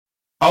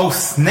Oh,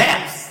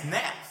 snap!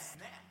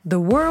 The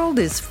world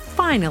is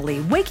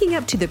finally waking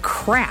up to the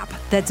crap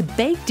that's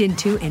baked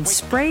into and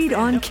sprayed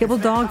on kibble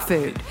dog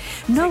food.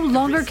 No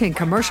longer can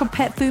commercial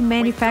pet food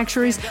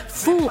manufacturers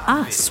fool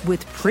us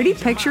with pretty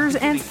pictures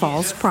and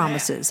false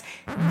promises.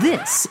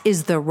 This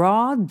is the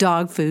raw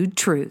dog food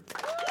truth.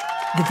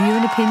 The view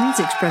and opinions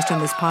expressed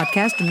on this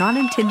podcast are not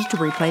intended to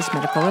replace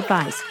medical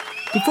advice.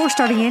 Before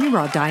starting any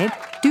raw diet,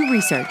 do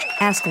research,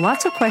 ask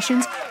lots of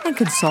questions, and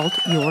consult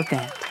your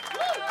vet.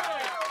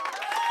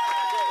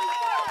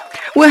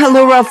 Well,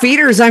 hello, raw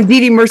feeders. I'm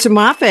Dee Dee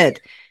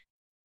Mercer-Moffat,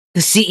 the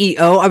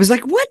CEO. I was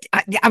like, what?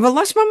 I've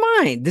lost my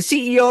mind. The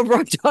CEO of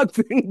Raw Dog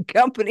Food and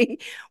Company,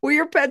 where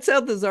your pet's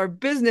health is our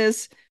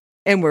business.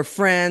 And we're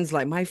friends,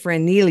 like my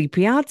friend Nealy.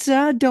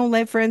 Piazza, don't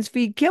let friends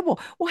feed kibble.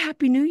 Well,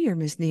 Happy New Year,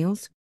 Miss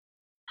Niels.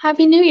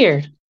 Happy New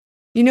Year.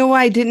 You know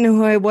why I didn't know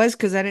who I was?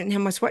 Because I didn't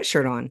have my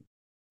sweatshirt on.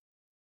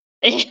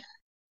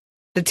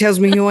 That tells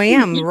me who I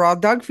am, Raw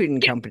Dog Food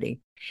and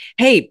Company.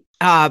 Hey,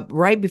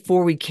 right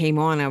before we came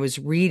on, I was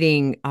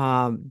reading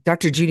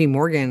Dr. Judy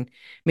Morgan.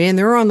 Man,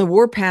 they're on the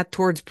warpath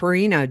towards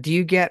Purina. Do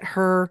you get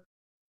her?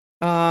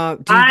 Right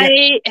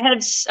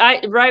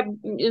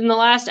in the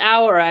last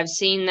hour, I've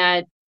seen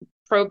that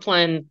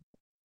Proplan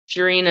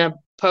Purina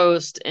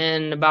post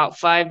in about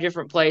 5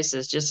 different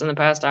places just in the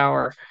past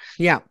hour.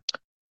 Yeah.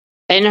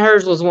 And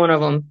hers was one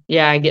of them.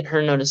 Yeah, I get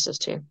her notices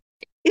too.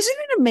 Isn't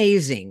it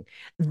amazing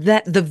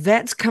that the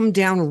vets come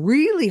down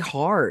really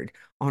hard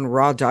on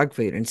raw dog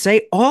food and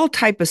say all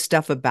type of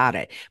stuff about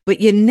it, but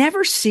you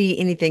never see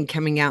anything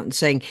coming out and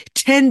saying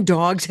 10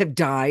 dogs have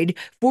died,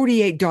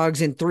 48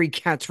 dogs and 3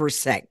 cats were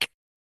sick?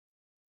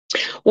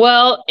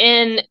 Well,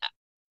 and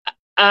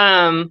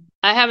I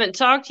haven't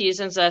talked to you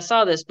since I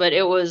saw this, but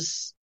it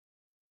was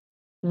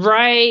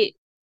I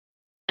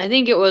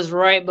think it was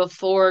right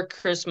before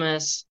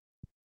Christmas.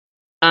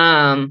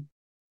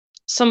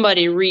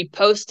 Somebody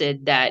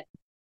reposted that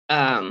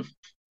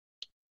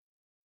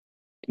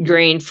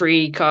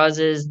grain-free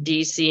causes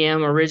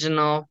DCM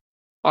original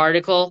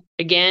article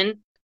again.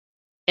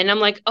 And I'm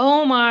like,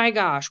 oh my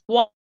gosh,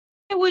 why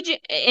would you?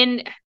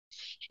 And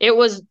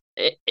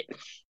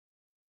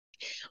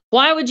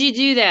why would you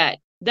do that?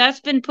 That's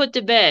been put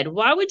to bed.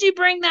 Why would you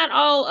bring that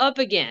all up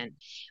again?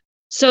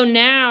 So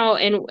now,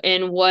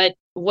 and what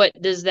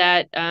does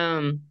that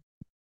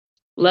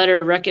letter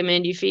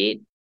recommend you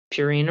feed?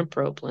 Purina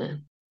Pro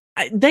Plan.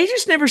 They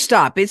just never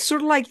stop. It's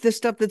sort of like the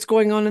stuff that's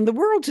going on in the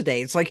world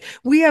today. It's like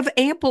we have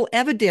ample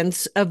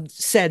evidence of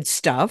said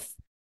stuff,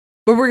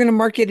 but we're going to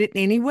market it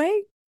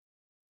anyway.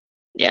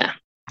 Yeah.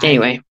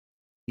 Anyway.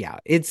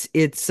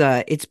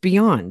 It's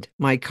beyond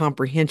my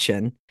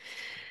comprehension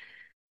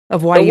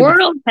of why the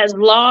world has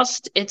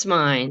lost its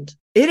mind.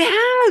 It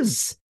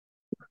has.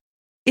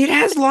 It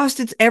has lost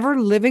its ever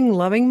living,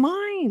 loving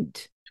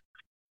mind.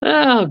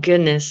 Oh,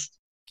 goodness.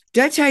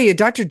 Did I tell you,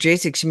 Dr.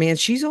 Jasix, man,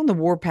 she's on the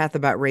warpath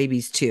about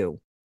rabies too.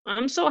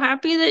 I'm so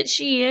happy that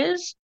she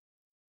is.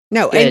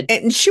 No,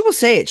 and she will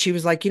say it. She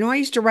was like, I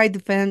used to ride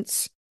the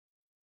fence.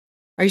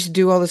 I used to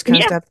do all this kind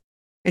of stuff.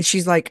 And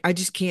she's like, I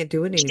just can't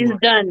do it anymore.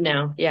 She's done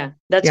now. Yeah,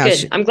 that's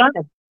good. I'm glad.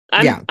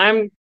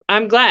 I'm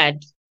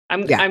glad.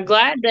 I'm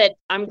glad that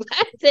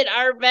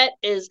our vet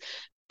is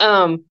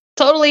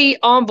totally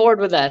on board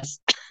with us.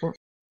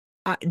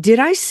 Did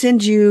I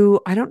send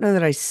you? I don't know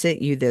that I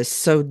sent you this.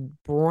 So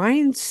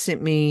Brian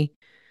sent me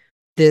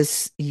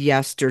this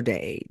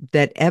yesterday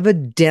that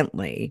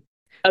evidently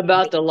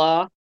about the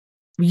law.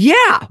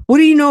 Yeah. What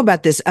do you know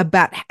about this?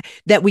 About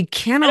that we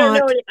cannot. I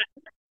don't know.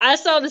 I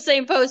saw the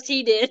same post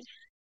he did.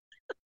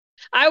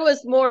 I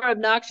was more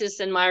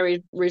obnoxious in my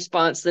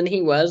response than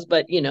he was,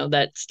 but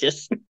that's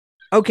just.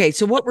 Okay.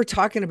 So what we're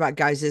talking about,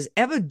 guys, is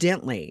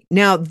evidently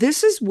now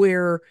this is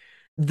where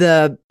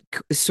the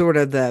sort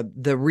of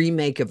the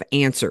remake of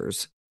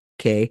Answers.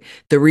 Okay.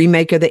 The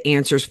remake of the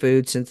Answers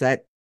food, since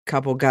that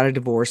couple got a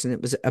divorce and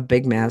it was a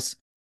big mess.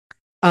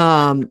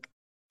 And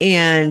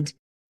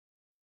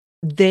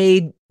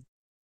they,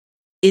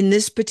 in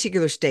this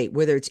particular state,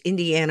 whether it's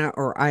Indiana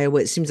or Iowa,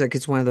 it seems like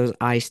it's one of those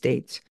I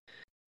states.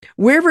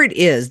 Wherever it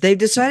is, they've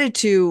decided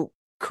to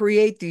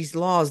create these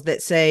laws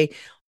that say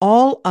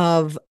all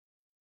of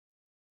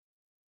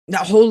the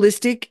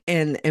holistic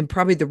and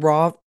probably the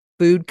raw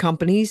food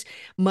companies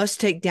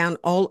must take down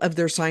all of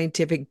their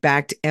scientific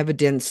backed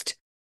evidenced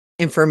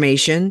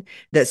information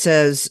that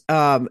says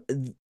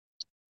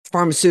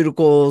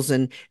pharmaceuticals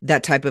and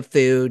that type of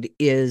food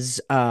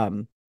is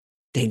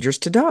dangerous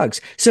to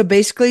dogs. So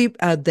basically,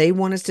 they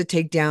want us to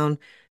take down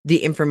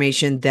the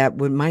information that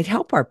might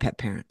help our pet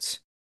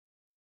parents.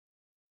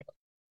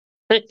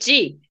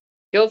 Gee,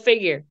 go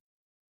figure.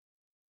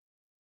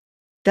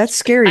 That's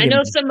scary. I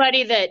know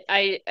somebody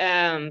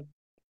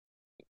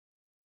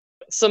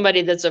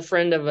that's a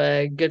friend of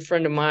a good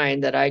friend of mine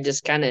that I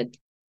just kind of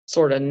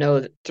sort of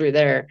know through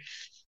there.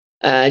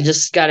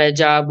 Just got a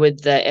job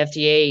with the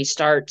FDA.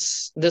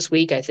 Starts this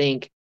week, I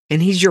think.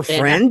 And he's your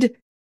friend?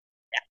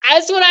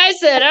 That's what I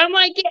said. I'm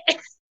like, yeah.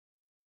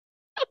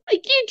 I'm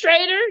like, you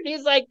traitor. And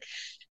he's like,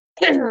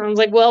 I was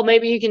like, well,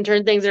 maybe you can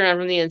turn things around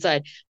from the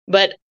inside.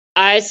 But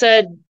I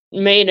said,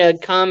 made a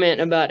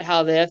comment about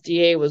how the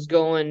FDA was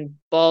going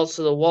balls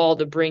to the wall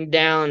to bring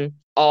down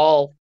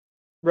all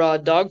raw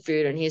dog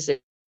food, and he said,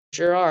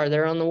 "Sure are.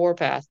 They're on the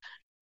warpath.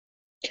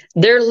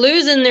 They're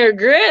losing their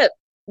grip.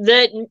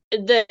 That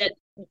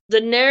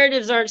the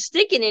narratives aren't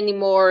sticking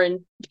anymore,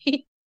 and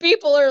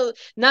people are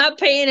not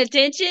paying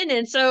attention,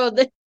 and so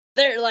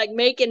they're like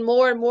making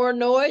more and more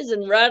noise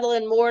and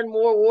rattling more and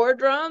more war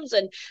drums,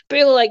 and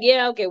people are like,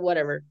 yeah, okay,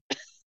 whatever."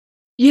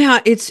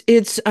 Yeah, it's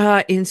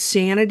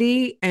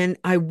insanity, and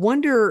I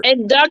wonder.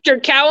 And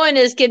Dr. Cowan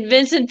is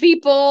convincing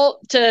people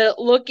to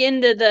look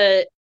into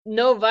the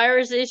no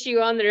virus issue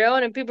on their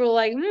own, and people are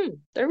like,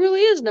 there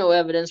really is no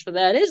evidence for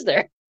that, is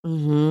there?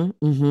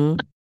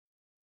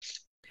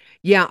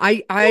 Yeah,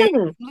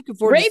 I'm looking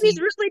forward to Rabies see.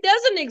 really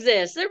doesn't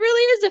exist. It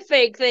really is a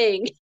fake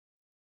thing.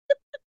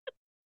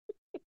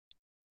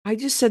 I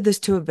just said this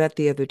to a vet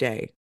the other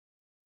day.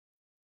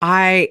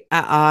 I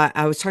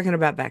was talking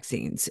about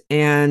vaccines,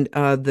 and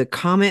the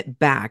comment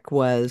back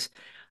was,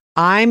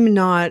 "I'm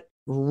not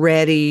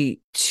ready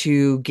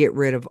to get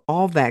rid of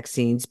all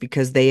vaccines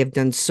because they have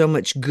done so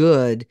much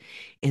good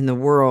in the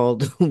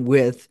world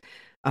with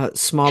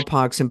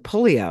smallpox and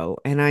polio."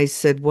 And I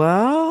said,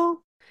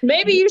 "Well,"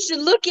 Maybe you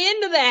should look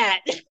into that.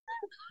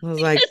 I was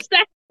Because like,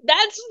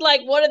 that's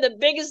like one of the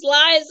biggest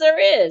lies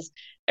there is.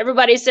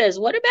 Everybody says,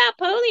 "What about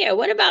polio?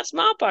 What about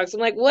smallpox?" I'm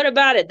like, "What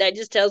about it?" That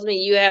just tells me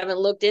you haven't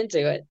looked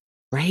into it.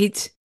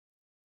 right?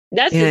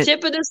 That's the And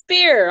tip of the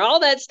spear. All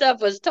that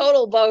stuff was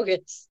total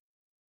bogus.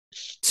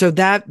 so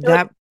that So,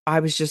 that I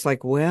was just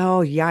like,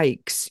 well,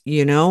 yikes,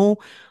 you know?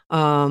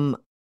 Um,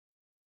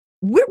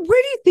 where do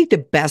you think the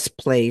best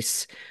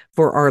place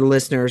for our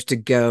listeners to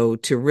go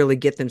to really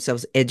get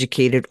themselves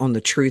educated on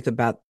the truth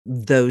about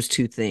those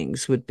two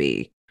things would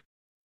be?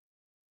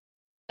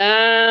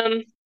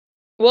 um,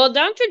 well,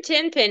 Dr.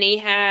 Tenpenny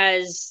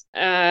has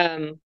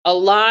a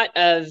lot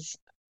of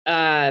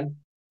uh,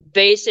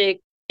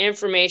 basic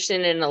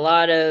information and a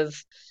lot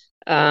of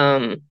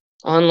um,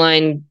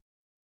 online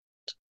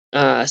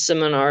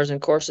seminars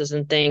and courses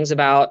and things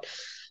about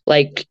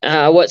like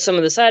what some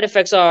of the side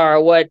effects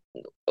are, what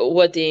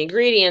the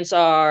ingredients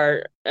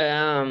are,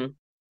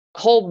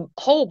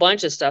 whole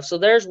bunch of stuff. So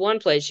there's one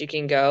place you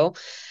can go.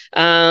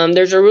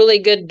 There's a really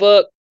good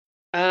book,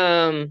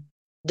 um,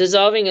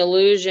 Dissolving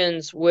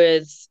Illusions,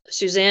 with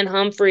Suzanne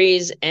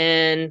Humphreys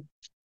and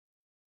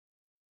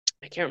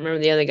I can't remember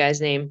the other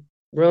guy's name,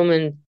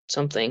 Roman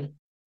something.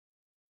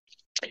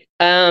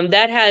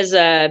 That has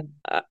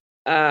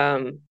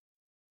um,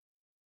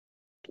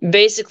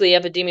 basically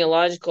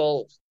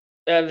epidemiological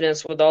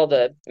evidence with all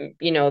the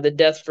the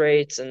death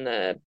rates and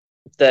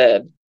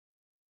the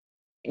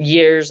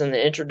years and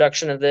the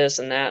introduction of this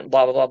and that,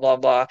 blah blah blah blah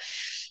blah.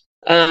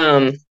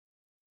 um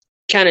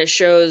Kind of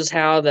shows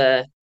how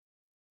the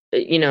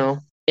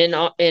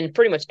in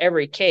pretty much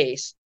every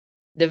case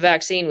the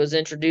vaccine was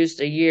introduced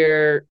a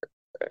year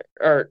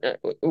or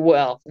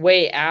well,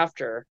 way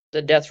after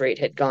the death rate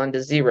had gone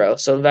to zero.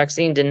 So the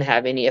vaccine didn't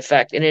have any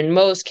effect. And in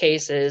most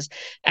cases,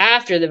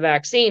 after the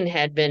vaccine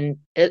had been,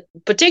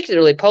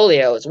 particularly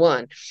polio is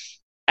one,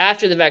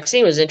 after the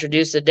vaccine was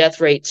introduced, the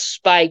death rate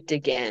spiked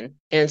again.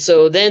 And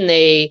so then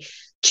they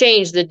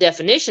changed the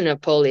definition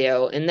of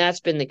polio, and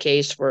that's been the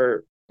case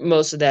for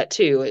most of that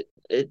too.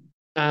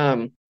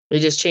 They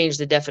just changed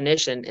the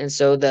definition, and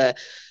so the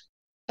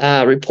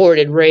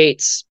reported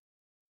rates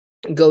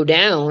go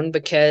down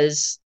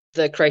because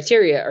the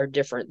criteria are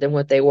different than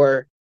what they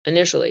were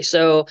initially.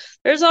 So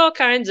there's all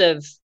kinds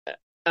of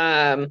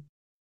um,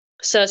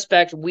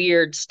 suspect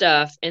weird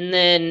stuff. And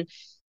then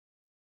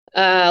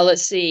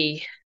let's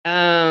see,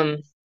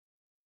 the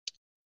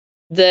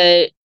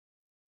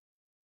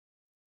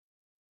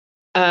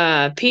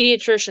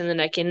pediatrician that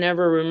I can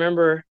never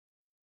remember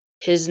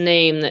his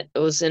name that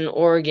was in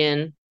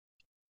Oregon.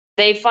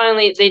 They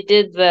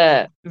did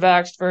the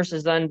vaxxed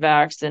versus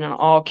unvaxxed, and in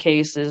all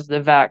cases, the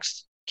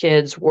vaxxed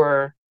kids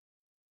were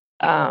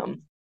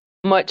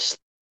much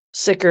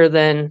sicker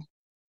than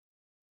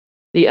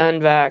the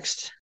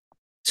unvaxxed.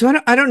 So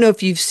I don't know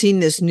if you've seen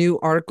this new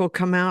article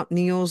come out,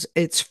 Niels.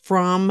 It's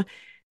from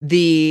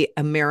the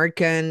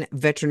American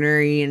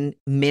Veterinarian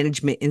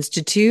Management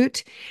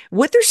Institute.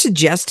 What they're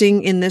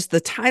suggesting in this, the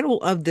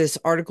title of this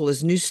article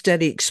is New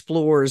Study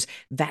Explores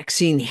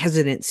Vaccine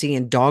Hesitancy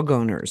in Dog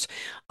Owners.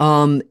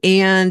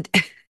 And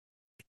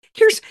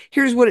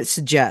here's what it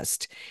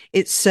suggests.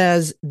 It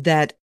says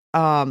that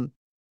the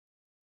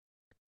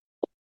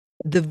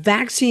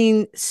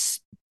vaccine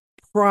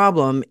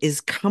problem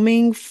is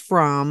coming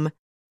from,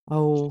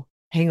 oh,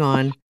 hang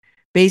on.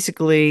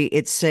 Basically,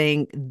 it's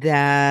saying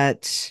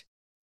that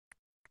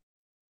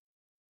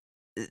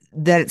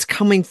it's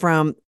coming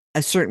from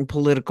a certain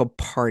political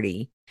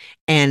party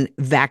and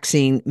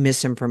vaccine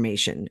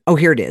misinformation. Oh,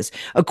 here it is.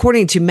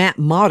 According to Matt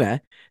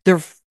Mata, their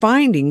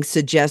findings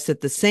suggest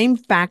that the same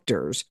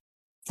factors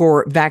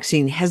for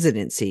vaccine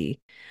hesitancy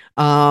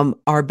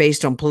are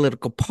based on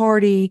political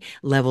party,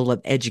 level of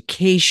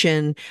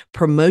education,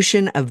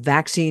 promotion of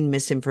vaccine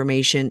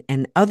misinformation,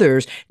 and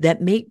others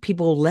that make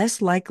people less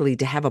likely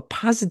to have a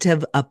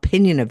positive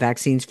opinion of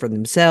vaccines for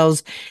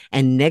themselves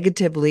and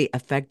negatively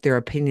affect their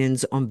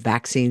opinions on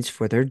vaccines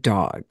for their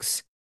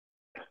dogs.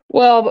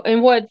 Well,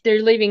 and what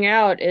they're leaving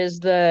out is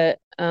the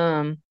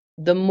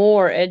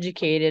more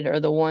educated are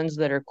the ones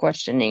that are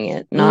questioning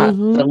it, not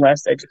the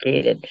less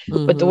educated.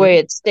 But the way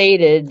it's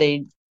stated,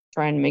 they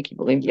trying to make you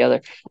believe the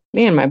other.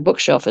 Man, my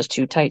bookshelf is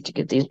too tight to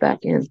get these back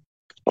in.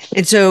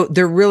 And so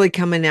they're really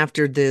coming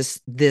after this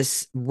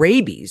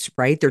rabies,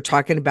 right? They're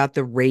talking about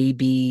the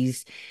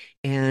rabies,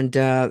 and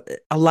a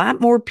lot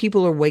more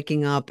people are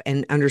waking up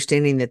and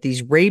understanding that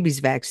these rabies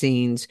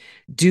vaccines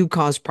do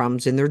cause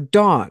problems in their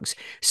dogs.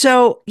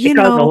 So, It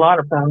causes a lot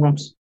of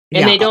problems,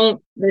 and yeah, they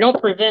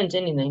don't prevent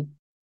anything.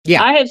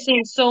 yeah. I have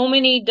seen so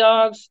many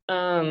dogs,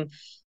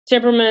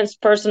 temperaments,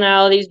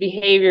 personalities,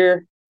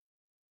 behavior,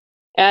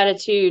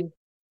 attitude,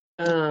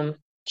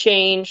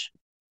 change,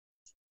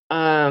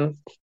 after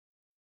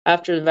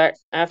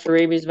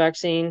rabies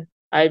vaccine.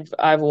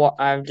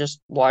 I've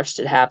just watched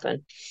it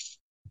happen.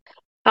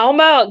 How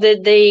about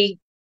that they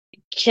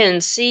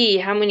can see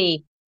how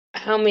many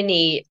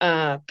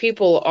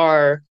people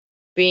are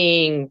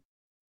being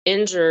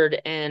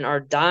injured and are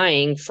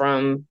dying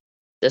from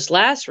this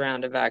last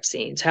round of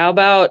vaccines? How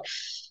about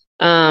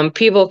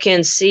people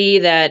can see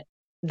that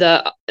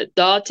the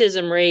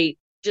autism rate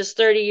just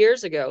 30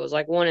 years ago was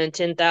like 1 in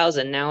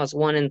 10,000. Now it's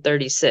 1 in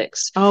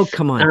 36. Oh,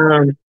 come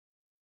on.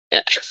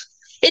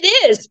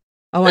 It is.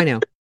 Oh, I know.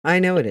 I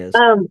know it is.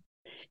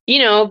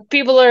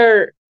 People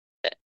are,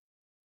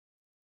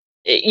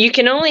 you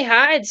can only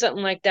hide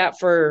something like that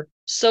for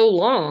so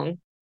long.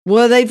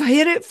 Well, they've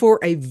hid it for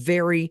a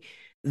very,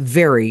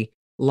 very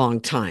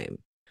long time.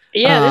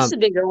 Yeah, this has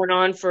been going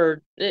on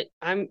for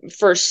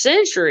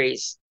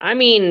centuries. I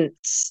mean,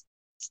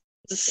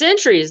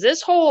 centuries.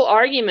 This whole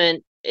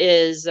argument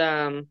is,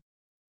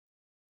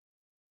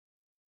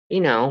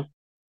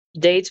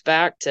 dates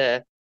back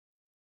to,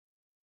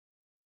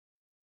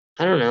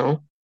 I don't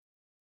know,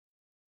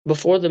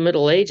 before the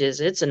Middle Ages.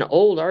 It's an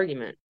old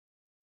argument.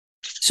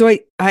 So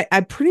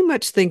I pretty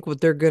much think what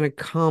they're going to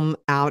come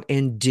out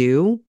and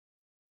do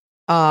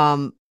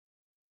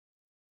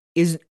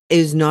is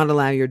not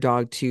allow your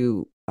dog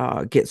to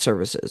get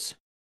services.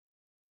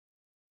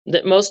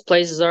 That most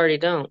places already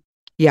don't.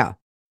 Yeah.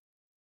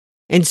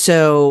 And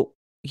so,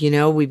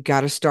 we've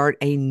got to start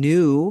a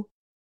new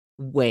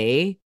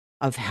way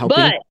of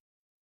helping.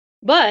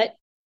 But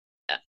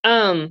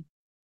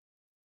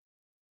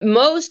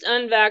most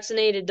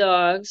unvaccinated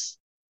dogs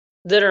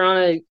that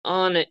are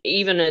on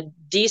even a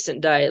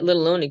decent diet, let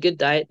alone a good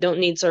diet, don't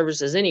need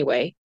services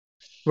anyway.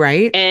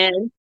 Right.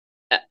 And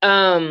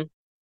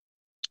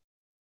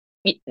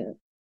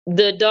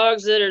the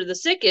dogs that are the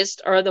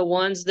sickest are the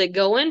ones that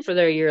go in for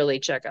their yearly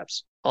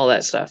checkups, all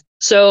that stuff.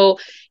 So,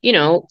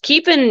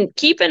 keeping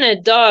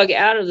a dog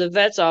out of the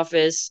vet's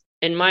office,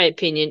 in my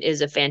opinion,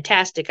 is a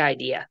fantastic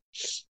idea.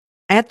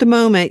 At the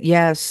moment,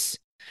 yes.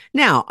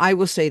 Now, I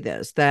will say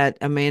this, that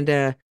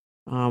Amanda,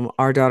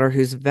 our daughter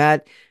who's a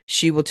vet,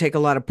 she will take a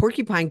lot of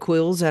porcupine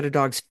quills out of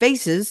dogs'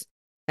 faces,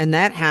 and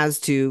that has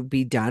to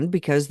be done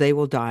because they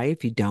will die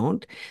if you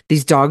don't.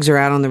 These dogs are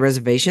out on the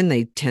reservation.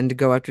 They tend to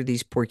go after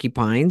these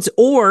porcupines,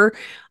 or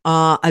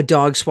a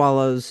dog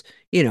swallows,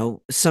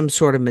 some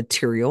sort of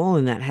material,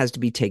 and that has to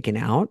be taken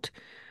out.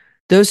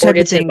 Those type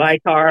of things. By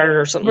car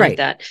or something like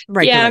that.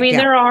 Right. Yeah, I mean,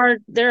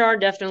 there are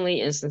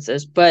definitely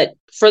instances, but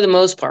for the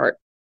most part.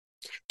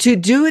 To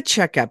do a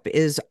checkup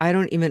I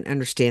don't even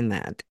understand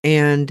that.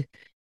 And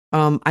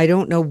I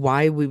don't know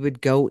why we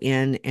would go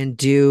in and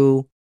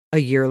do a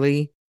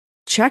yearly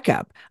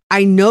checkup.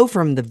 I know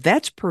from the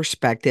vet's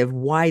perspective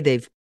why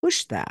they've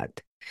pushed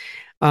that,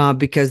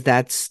 because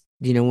that's,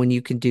 when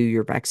you can do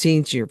your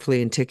vaccines, your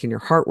flea and tick and your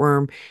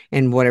heartworm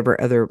and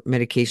whatever other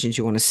medications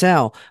you want to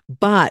sell.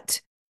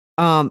 But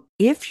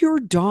if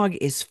your dog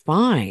is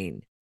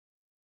fine,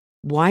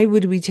 why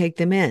would we take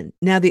them in?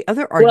 Now, the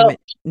other argument,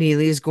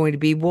 Nealy, is going to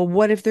be, well,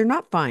 what if they're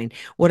not fine?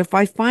 What if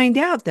I find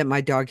out that my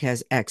dog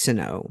has X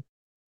and O?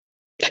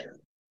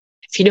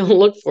 If you don't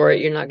look for it,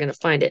 you're not going to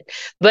find it.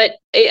 But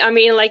I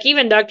mean, like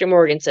even Dr.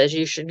 Morgan says,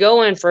 you should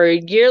go in for a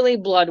yearly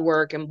blood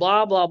work and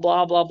blah, blah,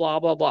 blah, blah,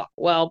 blah, blah, blah.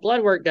 Well,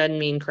 blood work doesn't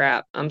mean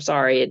crap. I'm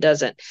sorry. It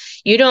doesn't.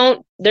 You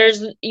don't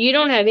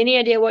have any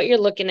idea what you're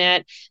looking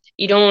at.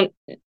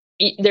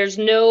 There's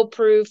no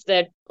proof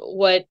that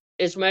what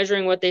is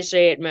measuring what they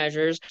say it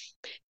measures.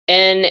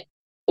 And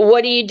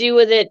what do you do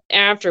with it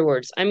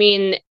afterwards? I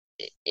mean,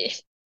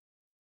 it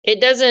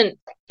doesn't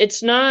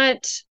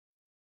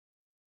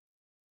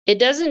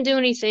do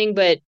anything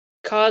but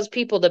cause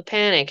people to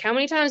panic. How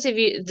many times have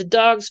the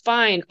dog's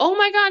fine? Oh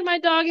my God, my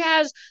dog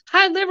has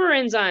high liver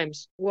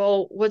enzymes.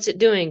 Well, what's it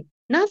doing?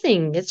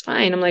 Nothing. It's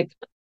fine. I'm like,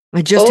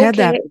 I just had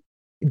that.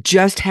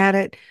 Just had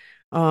it.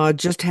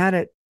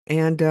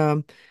 And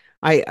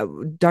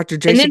Dr.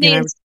 Jason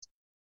and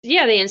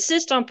they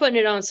insist on putting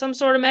it on some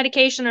sort of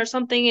medication or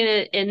something in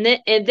it,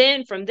 and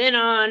then from then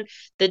on,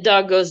 the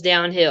dog goes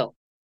downhill,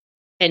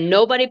 and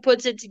nobody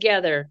puts it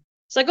together.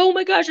 It's like, oh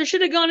my gosh, I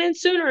should have gone in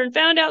sooner and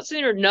found out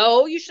sooner.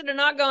 No, you should have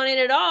not gone in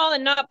at all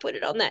and not put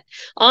it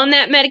on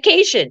that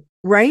medication.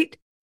 Right?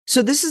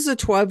 So this is a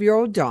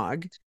 12-year-old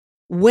dog,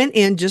 went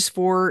in just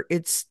for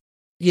its,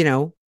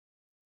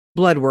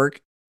 blood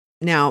work.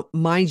 Now,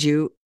 mind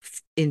you,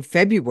 in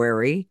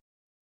February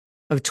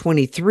of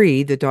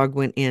 23, the dog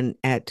went in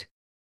at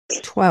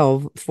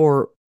 12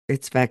 for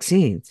its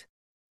vaccines.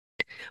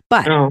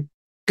 But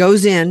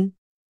goes in,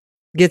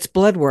 gets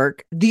blood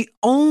work. The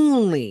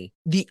only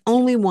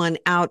one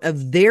out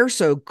of their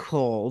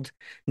so-called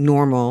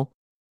normal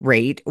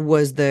rate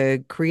was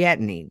the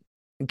creatinine.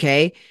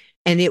 Okay.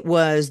 And it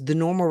was the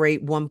normal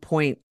rate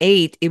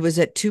 1.8. It was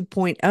at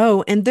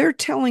 2.0. And they're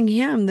telling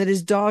him that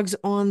his dog's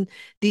on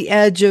the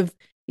edge of,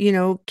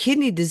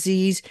 kidney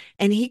disease.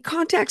 And he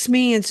contacts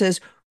me and says,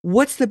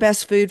 what's the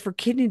best food for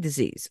kidney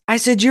disease? I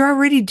said, you're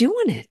already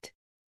doing it.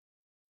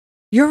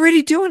 You're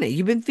already doing it.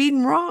 You've been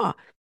feeding raw.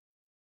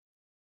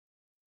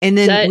 And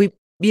then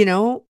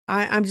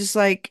I'm just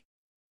like,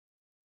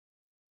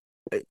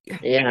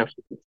 yeah,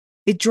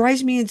 it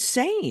drives me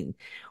insane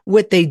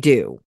what they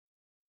do.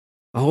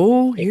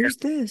 Oh, here's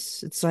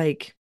this. It's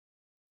like,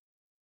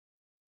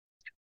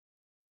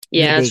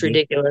 yeah, it's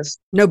ridiculous.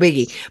 No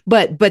biggie.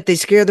 But they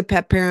scare the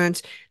pet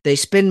parents. They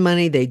spend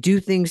money. They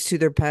do things to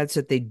their pets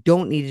that they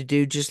don't need to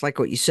do, just like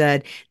what you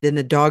said. Then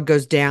the dog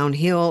goes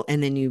downhill,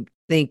 and then you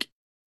think,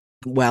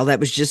 well, that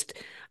was just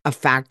a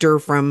factor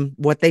from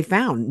what they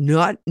found.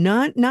 Not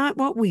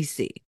what we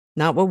see.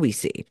 Not what we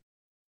see.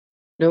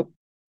 Nope.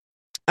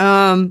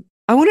 I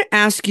want to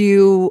ask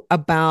you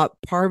about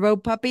parvo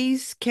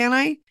puppies. Can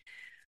I?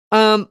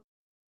 And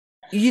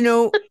you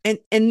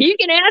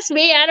can ask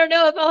me. I don't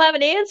know if I'll have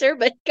an answer,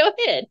 but go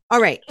ahead.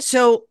 All right.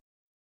 So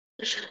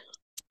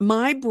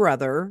my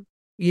brother,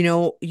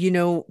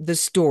 the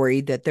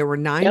story that there were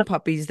 9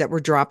 puppies that were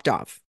dropped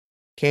off.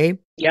 Okay.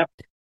 Yep.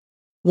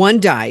 One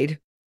died.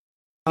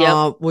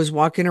 Yep. Was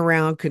walking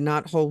around, could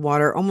not hold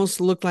water,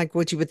 almost looked like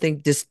what you would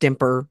think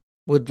distemper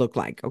would look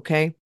like.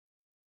 Okay.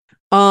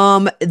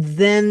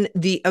 Then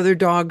the other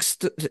dogs,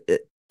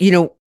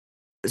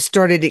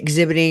 started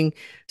exhibiting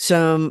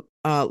some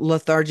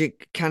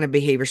lethargic kind of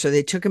behavior. So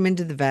they took him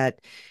into the vet,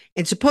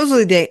 and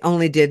supposedly they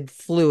only did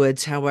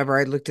fluids. However,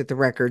 I looked at the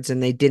records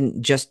and they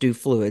didn't just do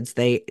fluids.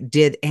 They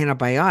did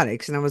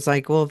antibiotics. And I was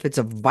like, well, if it's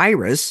a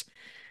virus,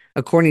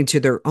 according to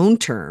their own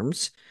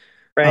terms,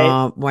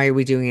 right? Why are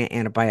we doing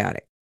an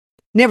antibiotic?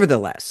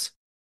 Nevertheless,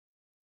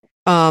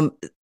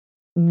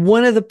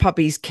 one of the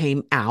puppies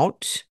came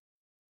out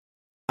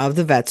of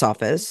the vet's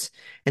office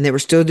and they were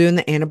still doing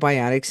the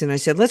antibiotics. And I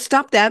said, let's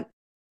stop that.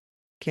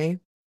 Okay.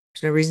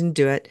 There's no reason to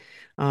do it.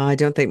 I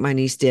don't think my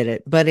niece did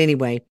it. But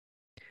anyway,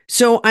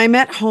 so I'm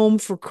at home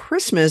for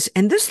Christmas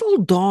and this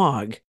little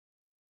dog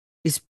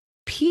is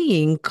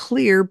peeing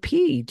clear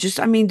pee. Just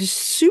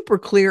super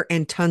clear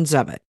and tons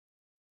of it.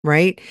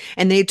 Right.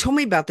 And they told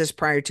me about this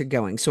prior to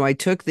going. So I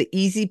took the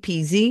easy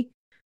peasy,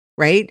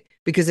 right?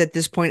 Because at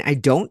this point, I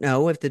don't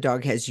know if the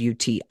dog has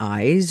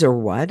UTIs or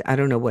what. I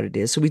don't know what it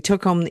is. So we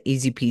took home the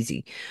easy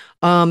peasy.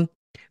 But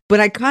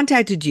I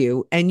contacted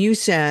you and you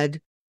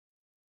said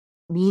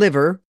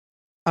liver,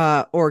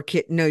 no,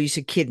 you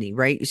said kidney,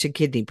 right? You said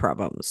kidney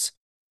problems.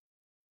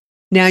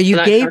 Now you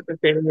not gave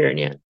concentrating urine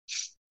yet.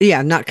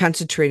 Yeah, not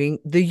concentrating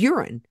the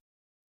urine.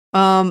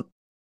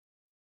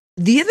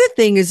 The other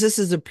thing is this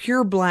is a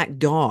pure black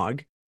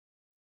dog,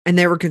 and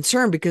they were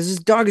concerned because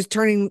this dog is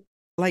turning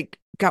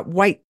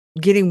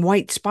getting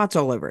white spots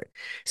all over it.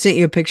 Sent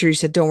you a picture. You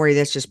said, don't worry,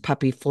 that's just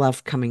puppy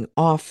fluff coming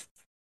off.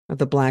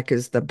 The black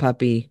is the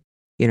puppy,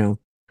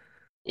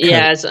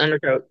 Yeah, it's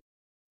undercoat.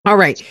 All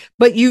right.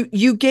 But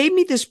you gave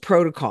me this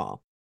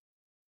protocol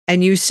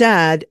and you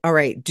said, all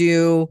right,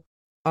 do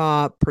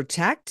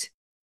protect,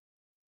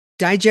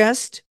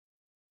 digest,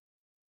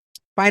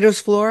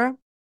 phytophthora.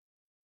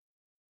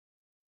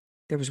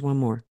 There was one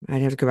more.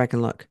 I'd have to go back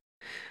and look.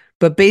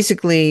 But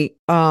basically,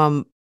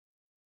 I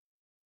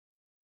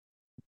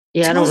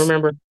don't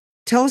remember.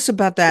 Tell us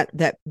about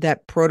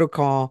that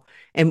protocol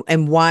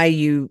and why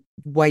you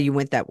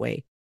went that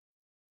way.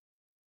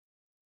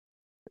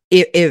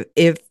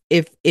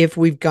 If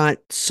we've got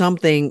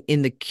something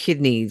in the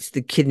kidneys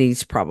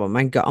problem,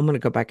 I'm going to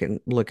go back and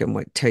look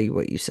and tell you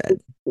what you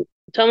said.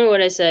 Tell me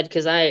what I said,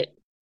 because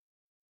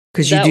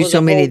you do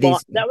so many of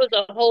these. That was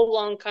a whole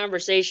long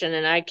conversation,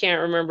 and I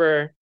can't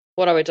remember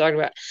what I was talking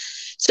about.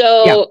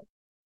 So,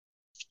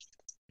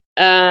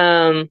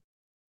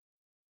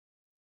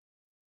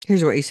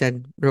 here's what you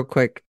said real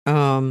quick.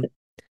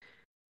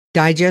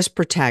 Digest,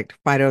 protect,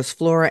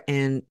 phytophthora,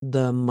 and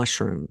the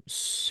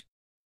mushrooms.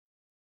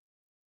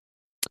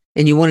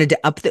 And you wanted to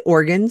up the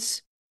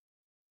organs.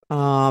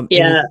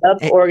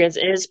 Organs.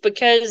 And it's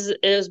because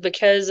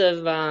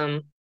of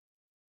the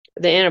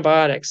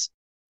antibiotics.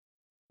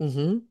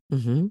 Normally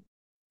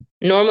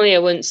I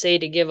wouldn't say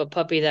to give a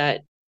puppy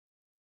that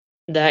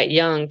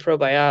young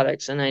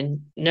probiotics, and I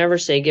never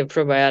say give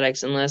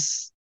probiotics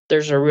unless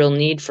there's a real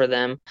need for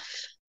them.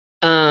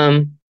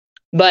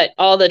 But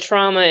all the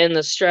trauma and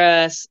the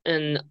stress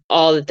and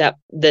all that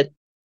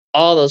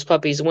all those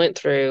puppies went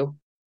through,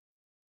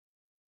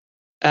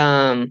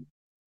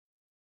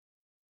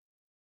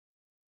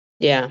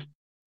 yeah.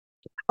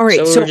 All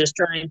right. So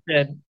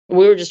So,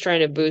 we were just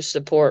trying to boost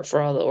support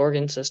for all the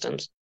organ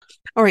systems.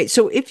 all right.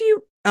 So if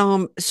you,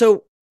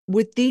 so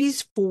with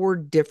these 4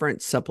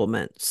 different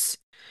supplements,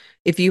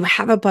 if you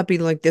have a puppy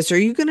like this, are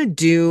you going to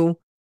do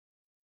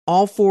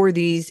all 4 of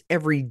these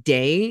every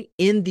day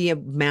in the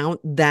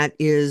amount that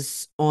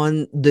is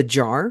on the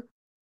jar?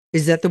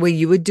 Is that the way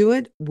you would do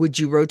it? Would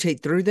you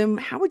rotate through them?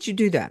 How would you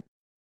do that?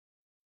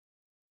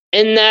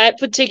 In that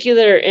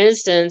particular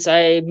instance,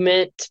 I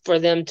meant for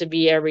them to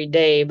be every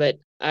day, but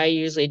I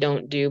usually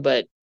don't do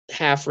but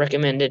half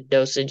recommended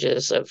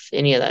dosages of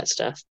any of that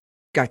stuff.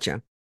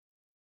 Gotcha.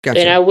 And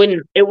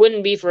Gotcha. it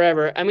wouldn't be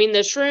forever. I mean, the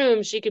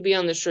shrooms, she could be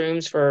on the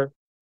shrooms for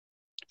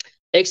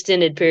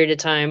extended period of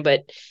time,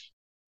 but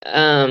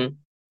and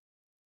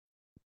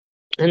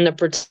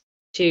the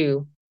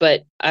too,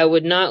 but I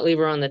would not leave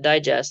her on the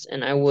digest,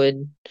 and I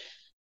would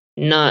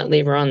not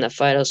leave her on the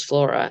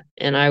phytosflora,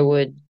 and I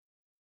would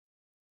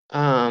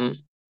I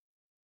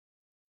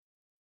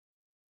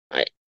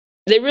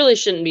they really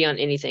shouldn't be on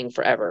anything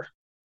forever.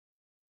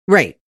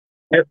 Right.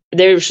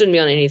 They shouldn't be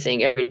on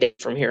anything every day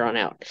from here on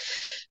out.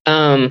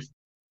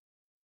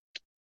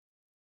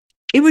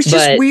 It was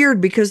just But weird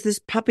because this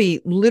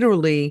puppy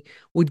literally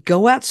would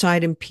go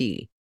outside and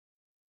pee,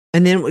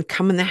 and then it would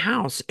come in the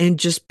house and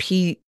just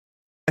pee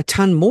a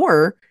ton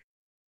more.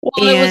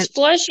 well, it was And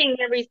flushing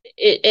everything.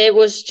 It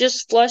was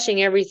just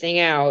flushing everything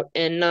out,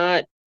 and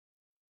not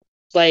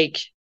like,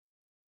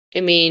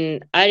 I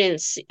mean, I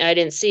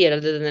didn't see it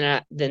other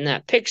than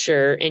that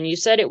picture. And you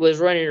said it was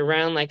running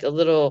around like a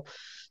little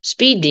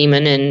speed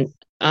demon, and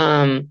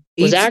was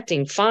eats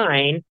acting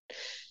fine.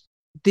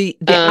 the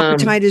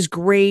appetite is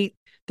great.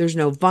 There's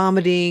no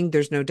vomiting,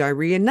 there's no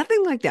diarrhea,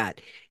 nothing like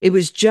that. It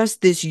was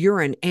just this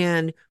urine.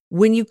 And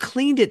when you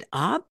cleaned it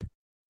up,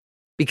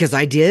 because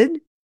I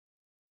did,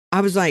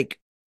 I was like,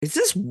 is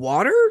this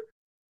water?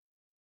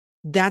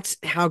 That's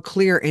how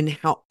clear and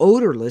how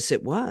odorless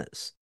it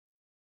was.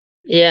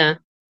 Yeah.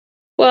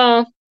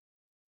 Well,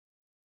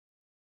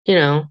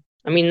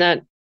 I mean,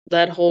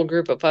 that whole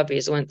group of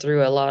puppies went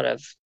through a lot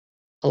of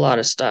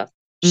stuff.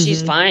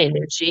 She's Mm-hmm. fine,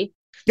 isn't she?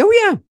 Oh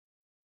yeah.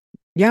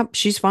 Yep,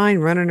 she's fine,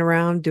 running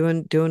around,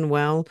 doing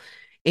well.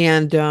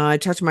 And I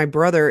talked to my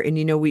brother, and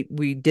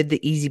we did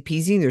the easy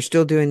peasy, and they're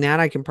still doing that.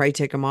 I can probably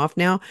take them off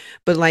now,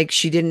 but like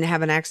she didn't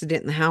have an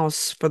accident in the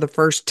house for the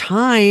first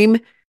time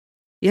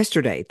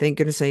yesterday. Thank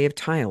goodness I have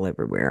tile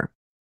everywhere.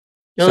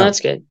 No, So that's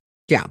good.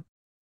 yeah,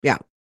 yeah.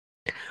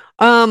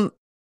 Um,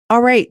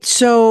 all right.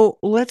 So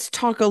let's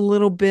talk a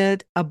little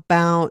bit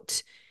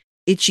about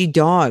itchy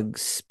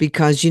dogs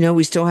because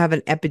we still have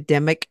an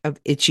epidemic of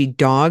itchy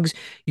dogs.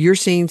 You're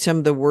seeing some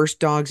of the worst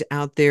dogs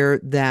out there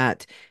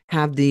that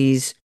have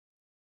these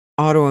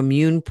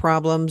autoimmune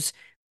problems.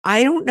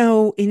 I don't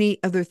know any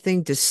other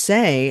thing to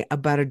say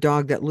about a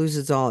dog that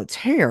loses all its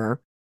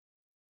hair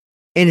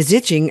and is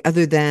itching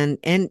other than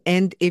and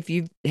if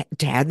you've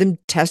had them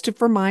tested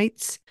for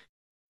mites,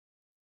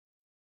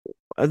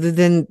 other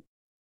than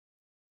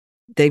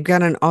they've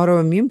got an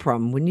autoimmune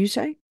problem, wouldn't you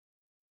say?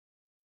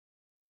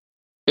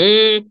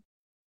 Mm,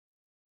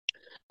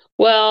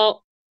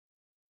 well,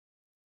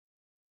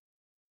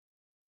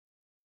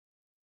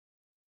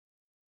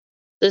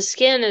 the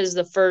skin is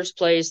the first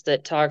place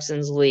that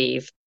toxins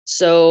leave.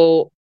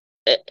 So,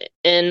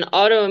 and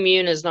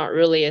autoimmune is not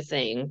really a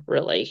thing,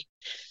 really,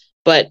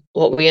 but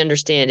what we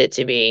understand it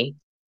to be.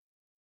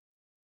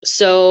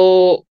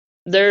 So,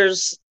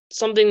 there's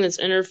something that's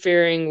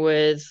interfering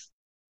with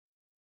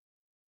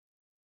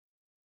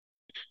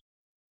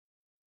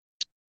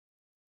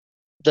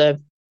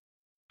the,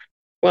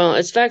 well,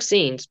 it's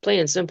vaccines, plain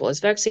and simple. It's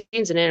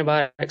vaccines and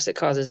antibiotics that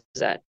causes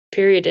that.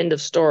 Period. End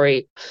of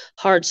story.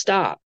 Hard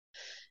stop.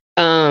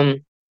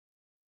 Um,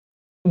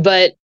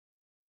 but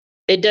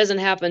it doesn't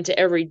happen to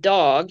every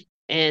dog,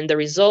 and the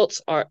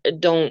results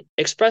don't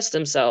express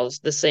themselves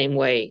the same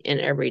way in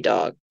every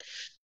dog,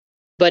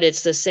 but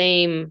it's the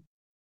same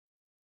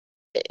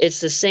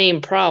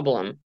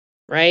problem,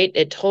 right?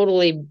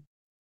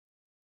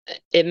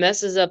 It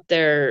messes up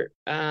their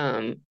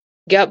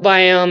gut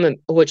biome,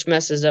 which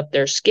messes up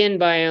their skin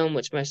biome,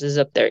 which messes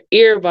up their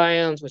ear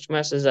biomes, which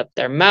messes up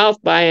their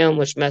mouth biome,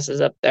 which messes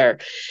up their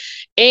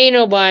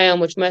anal biome,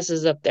 which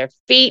messes up their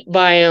feet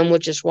biome,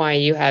 which is why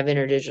you have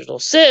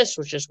interdigital cysts,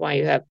 which is why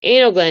you have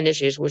anal gland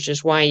issues, which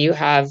is why you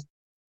have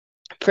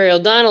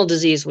periodontal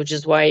disease, which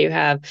is why you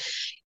have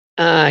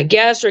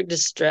gastric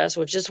distress,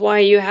 which is why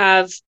you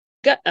have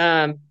gut,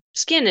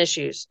 skin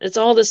issues. It's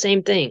all the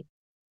same thing.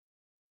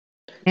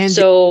 And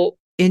So,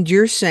 and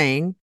you're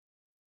saying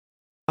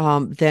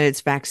that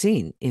it's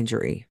vaccine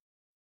injury.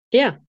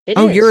 yeah, it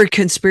Oh, you're is. a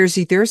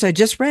conspiracy theorist. I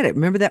just read it.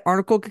 Remember that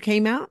article that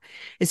came out?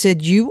 It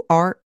said you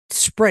are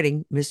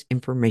spreading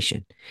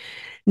misinformation.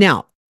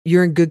 Now,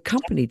 you're in good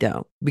company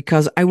though,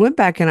 because I went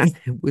back and I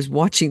was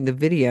watching the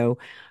video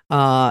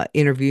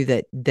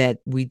interview that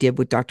we did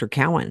with Dr.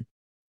 Cowan.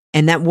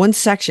 And that one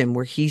section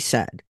where he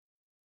said,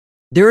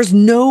 there is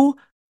no,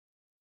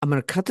 I'm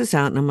going to cut this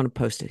out and I'm going to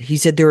post it. He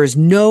said, there is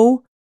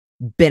no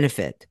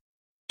benefit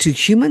to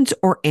humans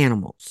or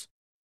animals.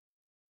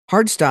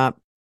 Hard stop.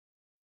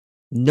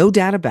 No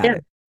doubt about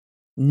it.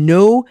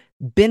 No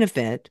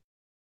benefit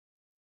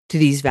to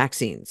these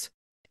vaccines.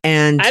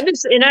 And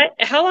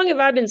how long have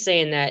I been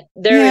saying that?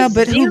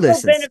 But who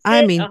listens? Benefit,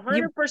 I mean,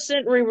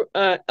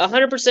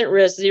 100%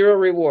 risk, zero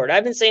reward.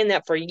 I've been saying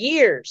that for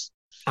years.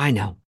 I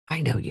know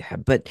you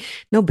have, but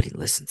nobody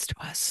listens to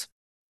us.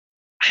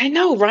 I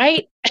know,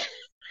 right?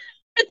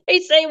 They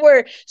say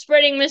we're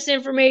spreading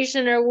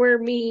misinformation or we're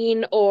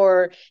mean,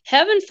 or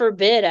heaven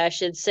forbid, I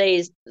should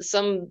say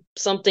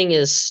something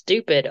is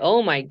stupid.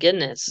 Oh my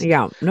goodness.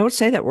 Yeah, don't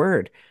say that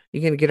word.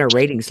 You're going to get our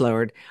ratings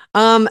lowered.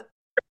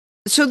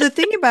 So the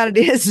thing about it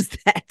is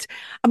that,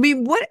 I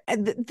mean,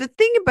 the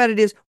thing about it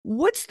is,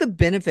 what's the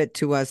benefit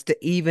to us to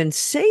even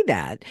say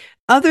that,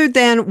 other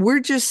than we're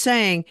just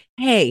saying,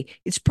 hey,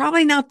 it's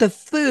probably not the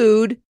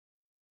food.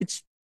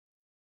 It's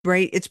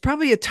right. It's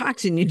probably a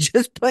toxin you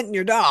just put in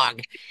your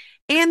dog.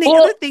 And the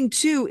other thing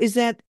too is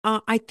that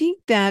I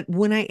think that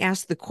when I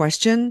ask the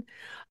question,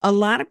 a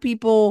lot of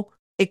people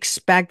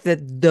expect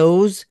that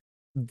those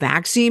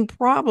vaccine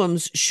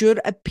problems should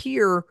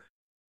appear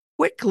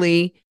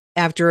quickly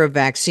after a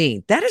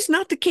vaccine. That is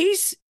not the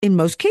case in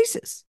most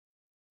cases.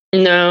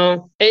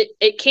 No,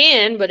 it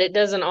can, but it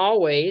doesn't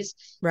always.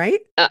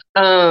 Right?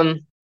 I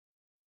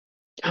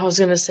was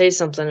going to say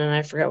something and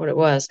I forgot what it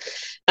was.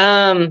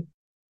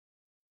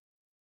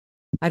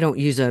 I don't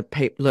use a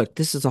paper. Look,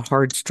 this is a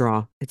hard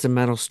straw. It's a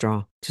metal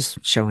straw.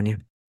 Just showing you.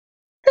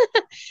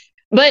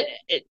 But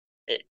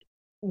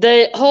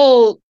the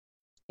whole,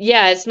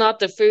 it's not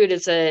the food.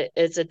 It's a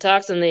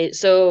toxin.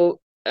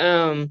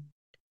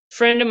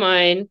 Friend of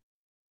mine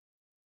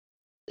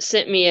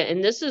sent me,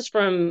 and this is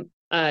from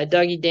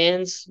Dougie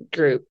Dan's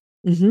group.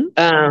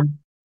 Mm-hmm.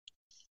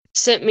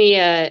 Sent me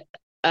a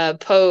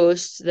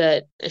post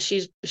that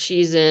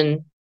she's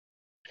in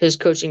his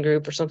coaching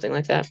group or something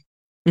like that.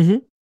 Mm-hmm.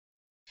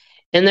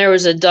 And there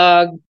was a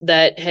dog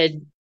that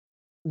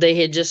they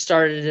had just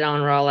started it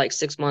on raw like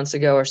 6 months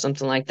ago or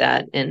something like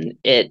that, and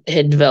it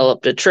had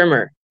developed a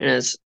tremor in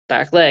its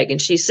back leg. And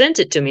she sent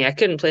it to me. I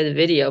couldn't play the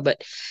video,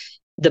 but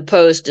the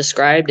post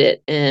described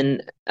it.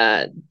 And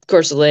of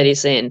course, the lady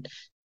saying,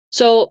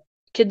 "So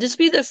could this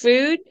be the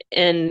food?"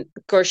 And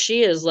of course,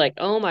 she is like,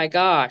 "Oh my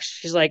gosh!"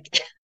 She's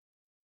like,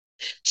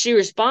 she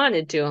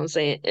responded to him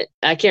saying,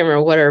 I can't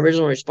remember what her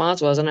original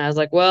response was, and I was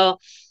like, "Well,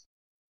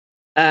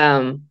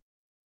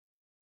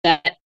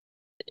 that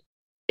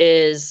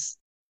is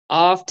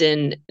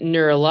often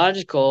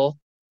neurological.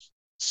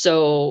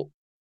 So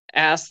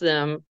ask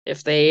them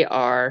if they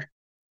are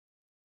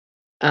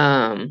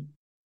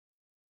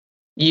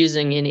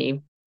using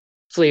any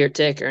flea or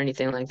tick or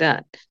anything like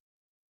that."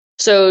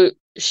 So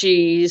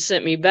she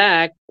sent me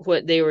back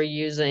what they were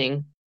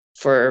using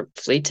for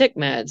flea tick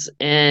meds.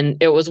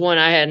 And it was one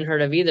I hadn't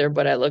heard of either,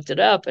 but I looked it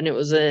up and it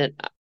was an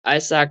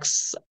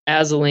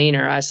isoxazoline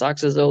or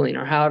isoxazoline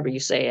or however you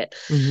say it.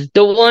 Mm-hmm.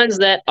 The ones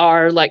that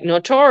are like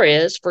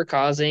notorious for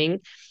causing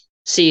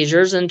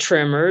seizures and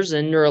tremors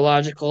and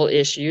neurological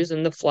issues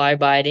and the fly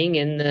biting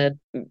and the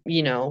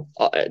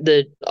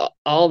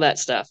all that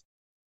stuff.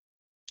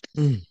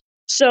 Mm.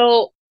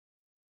 So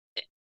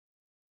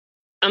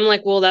I'm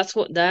like, well, that's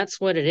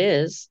what it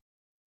is.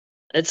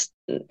 It's,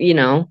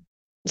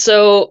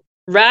 so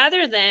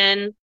rather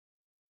than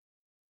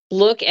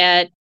look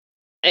at,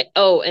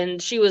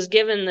 and she was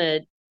given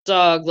the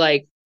dog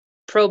like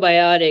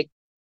probiotic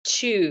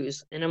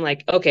chews. And I'm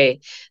like, okay,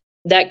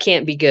 that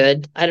can't be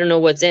good. I don't know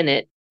what's in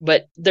it,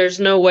 but there's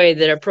no way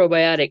that a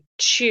probiotic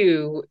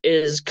chew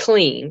is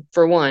clean,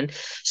 for one.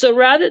 So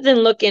rather than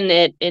looking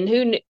at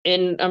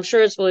and I'm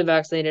sure it's fully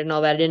vaccinated and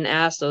all that, I didn't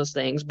ask those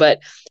things, but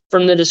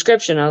from the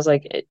description, I was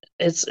like,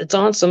 it's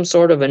on some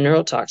sort of a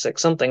neurotoxic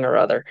something or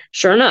other.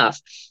 Sure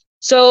enough.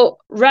 So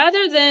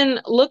rather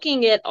than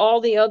looking at all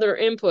the other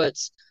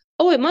inputs,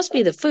 it must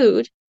be the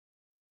food.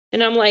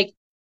 And I'm like,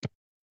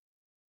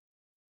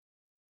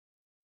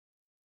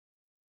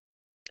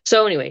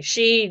 so anyway,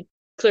 she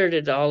cleared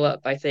it all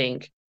up, I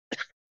think.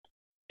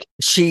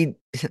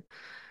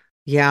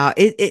 Yeah,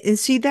 and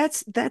see,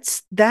 that's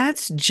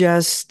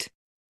just,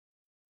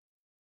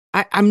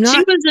 I'm not. She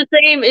was the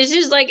same. It's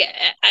just like,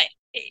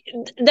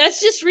 that's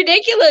just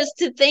ridiculous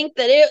to think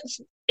that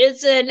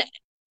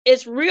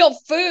it's real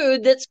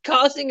food that's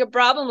causing a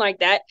problem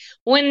like that.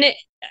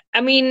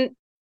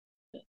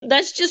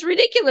 That's just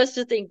ridiculous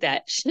to think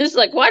that. She's just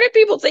like, why do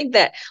people think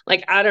that?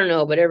 Like, I don't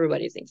know, but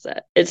everybody thinks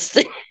that. It's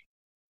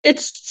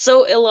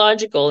so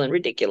illogical and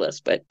ridiculous.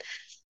 But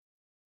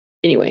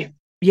anyway.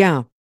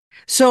 Yeah.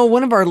 So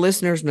one of our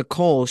listeners,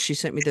 Nicole, she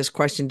sent me this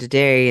question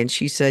today and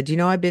she said,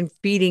 I've been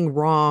feeding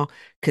raw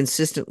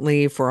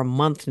consistently for a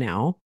month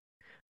now.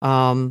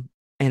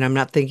 And I'm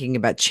not thinking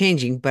about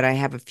changing, but I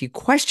have a few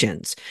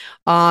questions.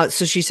 So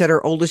she said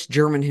her oldest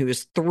German, who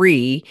is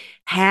 3,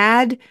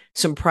 had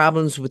some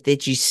problems with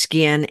itchy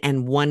skin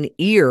and one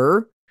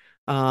ear.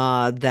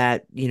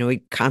 that, he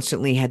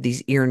constantly had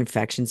these ear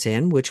infections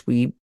in, which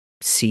we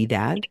see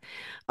that.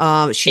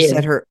 She Yeah.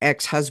 said her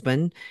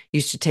ex-husband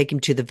used to take him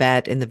to the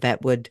vet, and the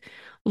vet would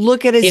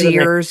look at his He was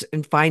like, ears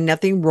and find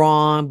nothing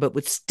wrong, but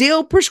would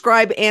still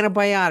prescribe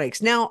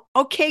antibiotics. Now,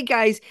 okay,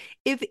 guys,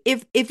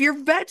 if your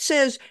vet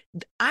says,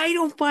 I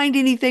don't find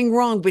anything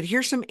wrong, but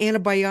here's some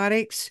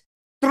antibiotics,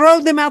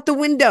 throw them out the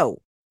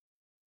window.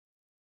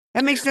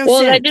 That makes no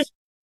well, sense.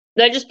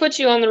 that just puts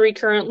you on the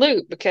recurrent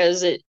loop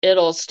because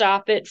it'll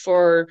stop it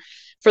for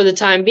the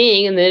time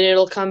being, and then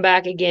it'll come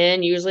back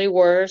again, usually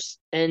worse,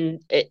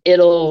 and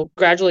it'll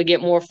gradually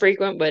get more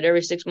frequent, but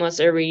every 6 months,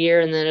 every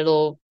year, and then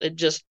it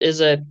just is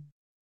a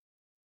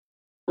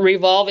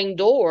revolving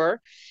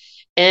door,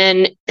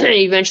 and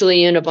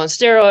eventually you end up on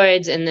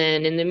steroids, and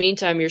then in the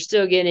meantime you're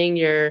still getting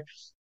your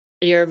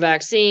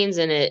vaccines,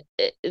 and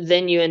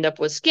then you end up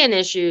with skin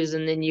issues,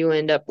 and then you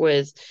end up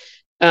with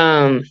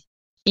um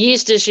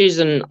yeast issues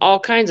and all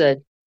kinds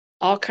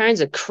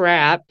of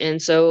crap.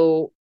 And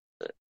so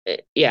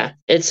yeah,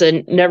 it's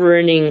a never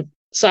ending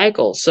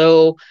cycle.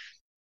 So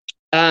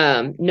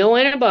no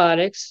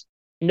antibiotics,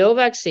 no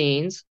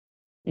vaccines,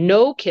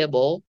 no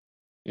kibble,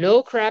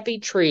 no crappy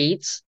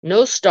treats,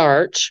 no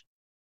starch.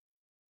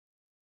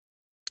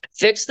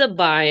 Fix the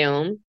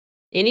biome.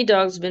 Any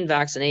dog's been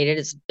vaccinated,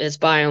 its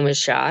biome is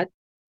shot.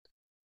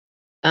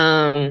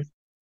 Um,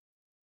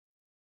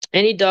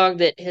 any dog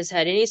that has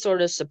had any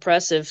sort of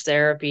suppressive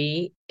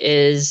therapy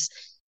is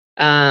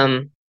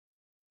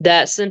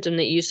that symptom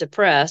that you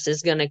suppressed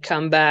is going to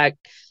come back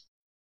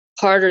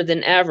harder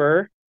than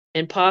ever,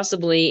 and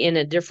possibly in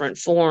a different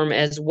form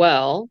as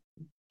well.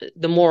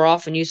 The more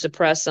often you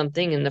suppress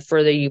something and the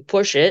further you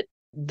push it,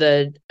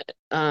 the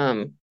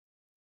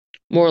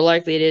more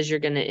likely it is you're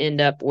going to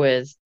end up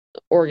with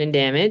organ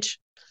damage.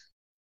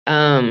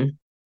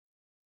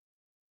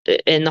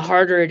 And the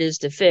harder it is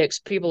to fix,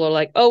 people are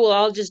like, oh, well,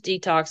 I'll just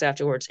detox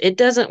afterwards. It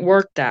doesn't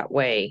work that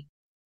way.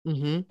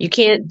 Mm-hmm. You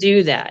can't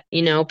do that.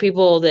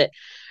 People that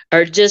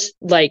are just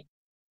like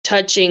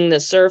touching the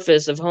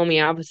surface of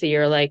homeopathy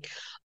are like,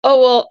 oh,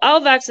 well,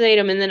 I'll vaccinate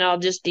them and then I'll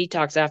just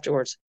detox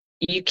afterwards.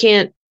 You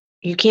can't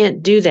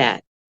do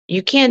that.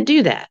 You can't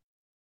do that.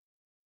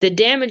 The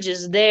damage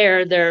is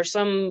there. There are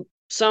some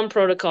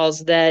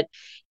protocols that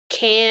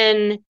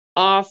can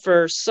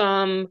offer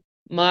some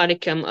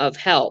modicum of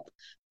help.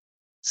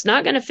 It's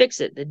not going to fix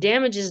it. The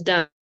damage is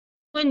done.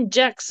 You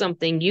inject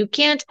something, you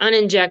can't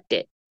uninject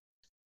it.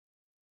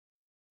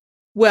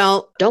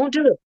 Well, Don't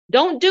do it.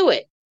 Don't do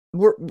it.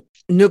 we're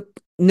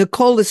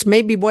Nicole, this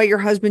may be why your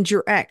husband's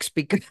your ex,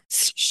 because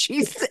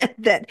she said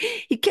that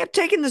he kept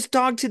taking this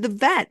dog to the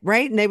vet,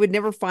 right? And they would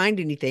never find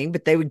anything,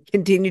 but they would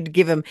continue to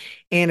give him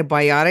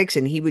antibiotics,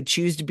 and he would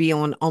choose to be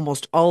on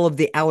almost all of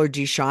the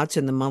allergy shots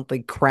and the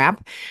monthly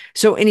crap.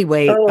 So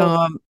anyway,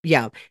 Oh,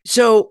 yeah.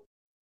 So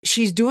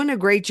she's doing a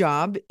great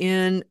job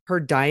in her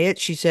diet.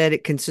 She said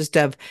it consists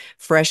of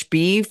fresh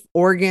beef,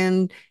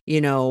 organ,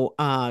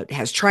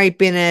 has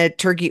tripe in it,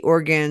 turkey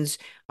organs.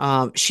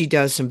 She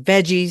does some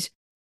veggies,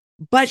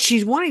 but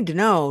she's wanting to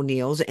know,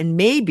 Niels, and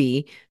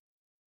maybe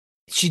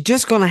she's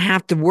just going to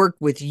have to work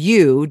with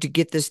you to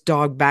get this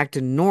dog back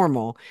to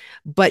normal.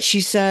 But she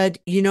said,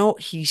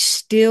 he's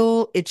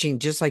still itching,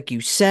 just like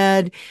you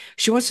said.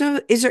 She wants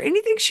to, is there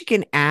anything she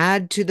can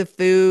add to the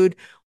food?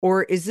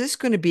 Or is this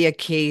going to be a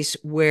case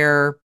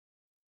where,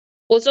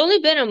 well, it's only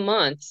been a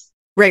month.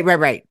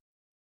 right.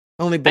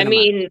 Only I been a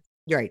month. mean,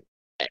 Right.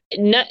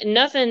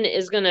 nothing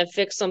is going to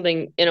fix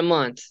something in a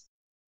month.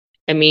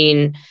 I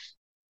mean,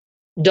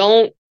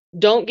 don't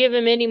don't give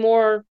him any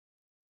more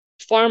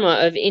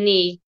pharma of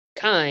any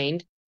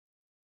kind.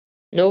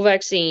 No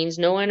vaccines,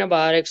 no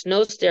antibiotics,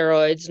 no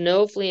steroids,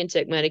 no flea and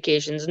tick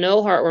medications,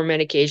 no heartworm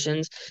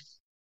medications,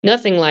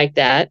 nothing like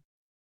that.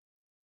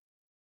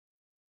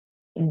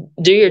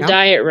 Do your Yeah.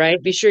 diet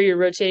right. Be sure you're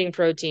rotating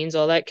proteins,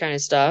 all that kind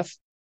of stuff.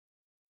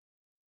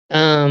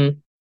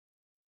 Um,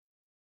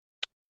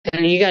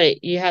 and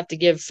you have to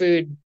give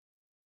food,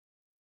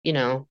 you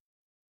know,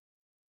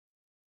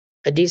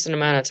 a decent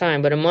amount of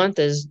time, but a month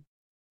is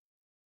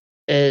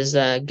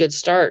a good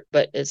start,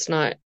 but it's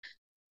not,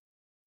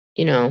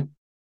 you know,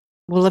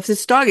 Well, if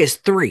this dog is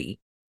 3,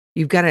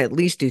 you've got to at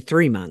least do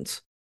 3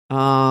 months.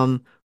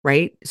 Um,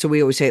 right? So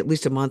we always say at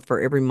least a month for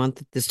every month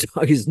that this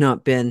dog has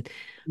not been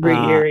uh,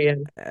 area.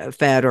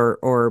 fed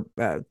or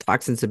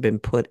toxins have been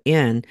put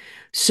in. And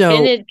So,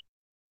 it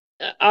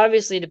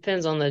obviously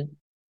depends on it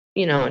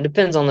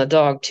depends on the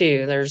dog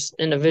too. There's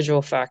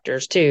individual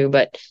factors too,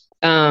 but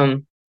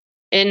and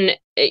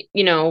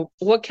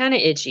what kind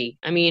of itchy?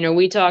 I mean, are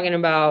we talking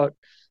about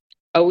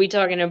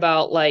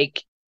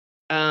like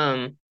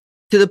um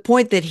to the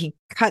point that he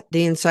cut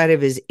the inside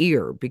of his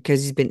ear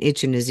because he's been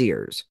itching his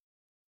ears.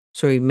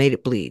 So he made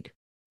it bleed.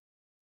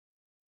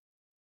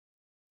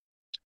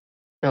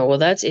 oh, well,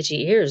 that's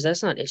itchy ears.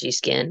 That's not itchy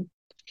skin.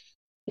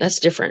 That's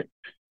different.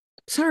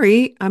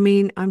 Sorry, I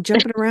mean, I'm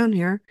jumping around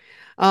here.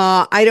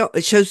 I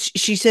don't, so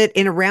she said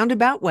in a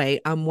roundabout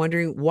way, I'm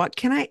wondering what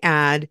can I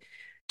add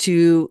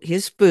to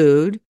his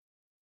food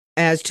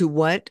as to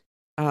what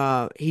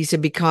he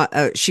said because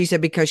she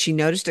said because she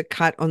noticed a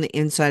cut on the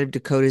inside of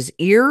Dakota's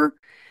ear.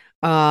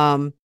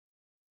 Um,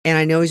 and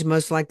I know he's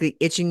most likely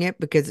itching it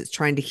because it's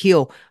trying to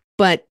heal.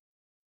 But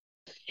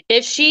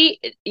If she,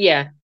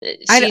 yeah,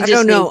 I she don't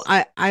just know.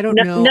 needs I don't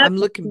no, know. no, I'm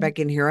looking back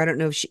in here. I don't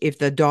know if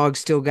the dog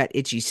still got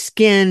itchy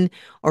skin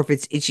or if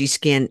it's itchy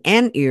skin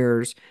and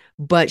ears.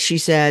 But she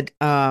said,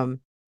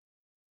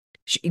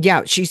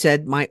 she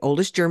said my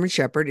oldest German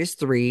Shepherd is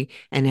 3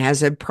 and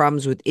has had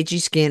problems with itchy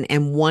skin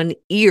and one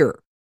ear.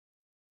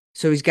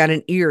 So he's got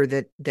an ear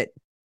that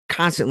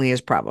constantly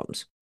has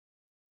problems.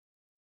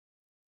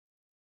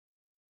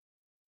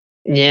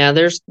 yeah,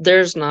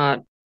 there's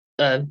not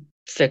a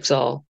fix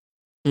all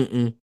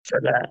Mm-mm. for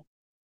that.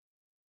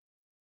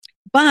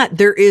 But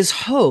there is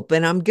hope,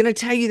 and I'm going to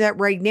tell you that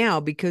right now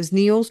because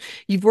Niels,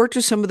 you've worked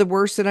with some of the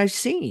worst that I've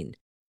seen.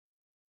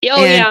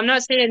 Oh yeah, And I'm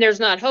not saying there's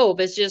not hope.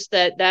 It's just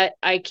that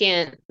I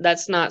can't.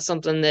 That's not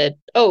something that.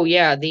 Oh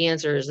yeah, the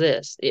answer is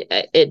this.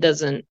 It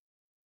doesn't.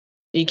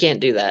 You can't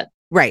do that,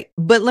 right,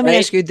 but let me right?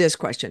 ask you this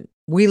question.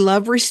 We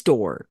love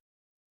Restore.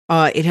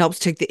 It helps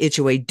take the itch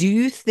away. Do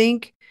you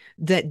think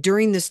that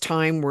during this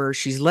time where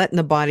she's letting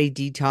the body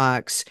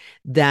detox,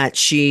 that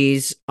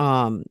she's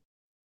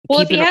Well,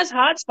 if he keeping has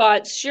hot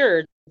spots,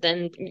 sure,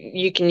 then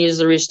you can use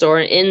the restore.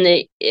 In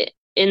the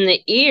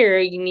ear,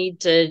 you need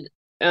to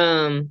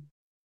um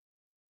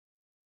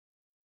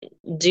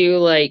do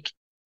like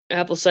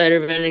apple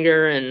cider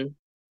vinegar and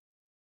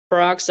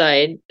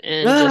peroxide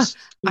and Ah, just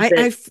keep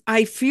it.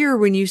 I fear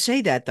when you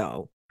say that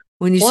though.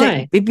 When you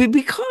say Why?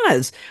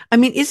 because I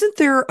mean, isn't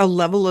there a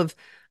level of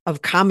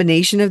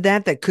combination of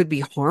that could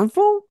be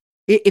harmful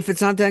if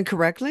it's not done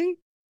correctly?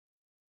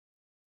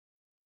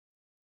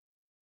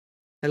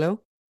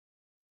 Hello?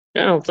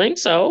 I don't think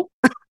so.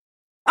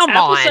 Come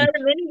Apple on. cider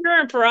vinegar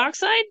and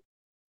peroxide?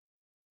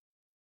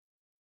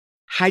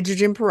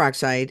 Hydrogen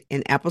peroxide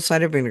and apple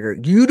cider vinegar.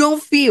 You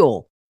don't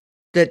feel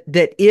that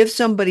if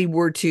somebody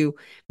were to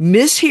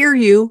mishear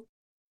you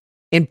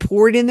and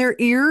pour it in their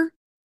ear,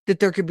 that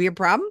there could be a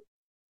problem?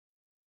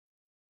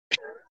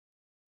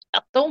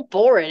 Don't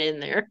pour it in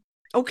there.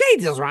 Okay,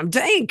 that's what I'm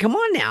saying. Come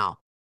on now.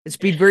 Let's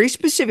be very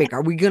specific.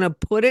 Are we going to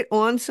put it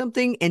on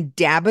something and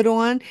dab it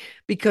on?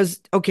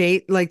 Because,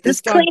 okay, like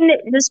this dog,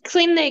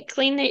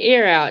 Clean the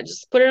ear out.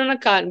 Just put it on a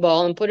cotton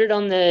ball and put it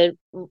on the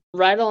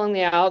right along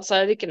the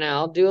outside of the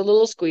canal. Do a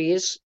little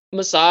squeeze,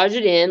 massage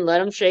it in, let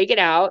them shake it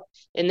out,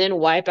 and then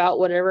wipe out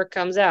whatever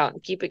comes out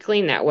and keep it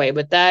clean that way.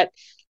 But that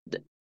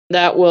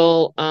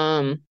will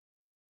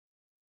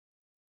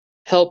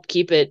help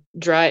keep it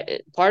dry.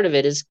 Part of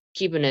it is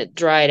keeping it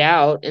dried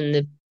out and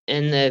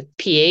the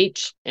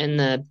pH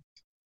and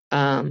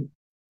um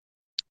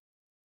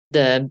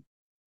the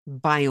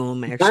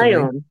biome, actually.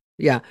 biome,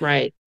 Yeah.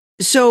 right.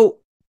 So,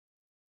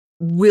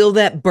 will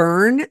that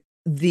burn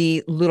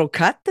the little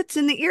cut that's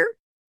in the ear?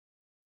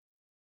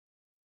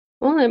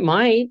 Well, it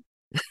might.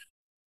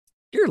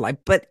 You're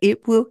like, but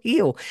it will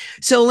heal.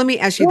 So, let me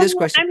ask you this Well,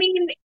 question. I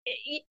mean,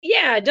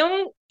 yeah,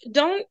 don't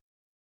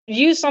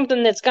use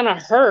something that's gonna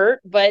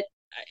hurt, but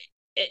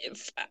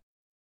if,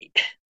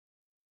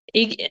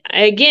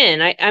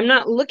 again, I'm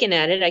not looking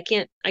at it.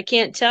 I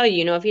can't tell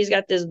you, if he's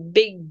got this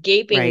big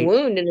gaping Right.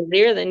 wound in his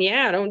ear, then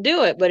yeah, don't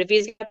do it. But if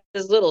he's got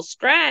this little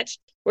scratch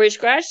where he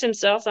scratched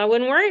himself, I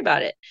wouldn't worry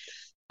about it.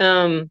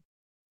 Um,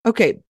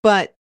 Okay,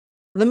 but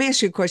let me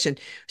ask you a question.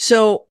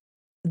 So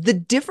the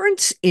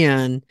difference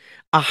in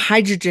a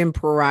hydrogen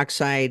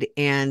peroxide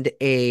and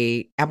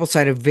a apple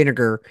cider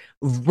vinegar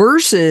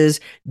versus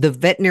the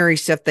veterinary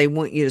stuff they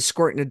want you to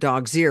squirt in a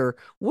dog's ear,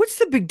 what's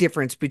the big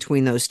difference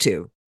between those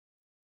two?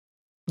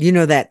 You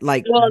know that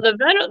like well, the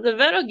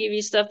vet will give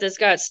you stuff that's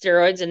got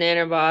steroids and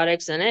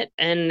antibiotics in it,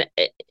 and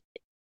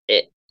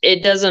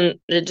it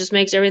doesn't. It just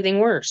makes everything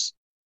worse.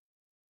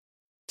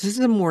 this is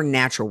a more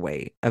natural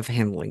way of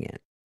handling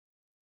it.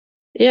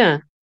 Yeah,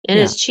 and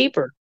Yeah. it's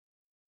cheaper.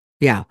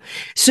 Yeah.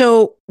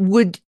 So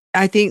would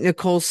I think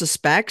Nicole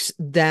suspects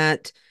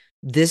that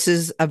this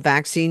is a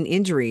vaccine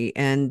injury,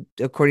 and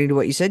according to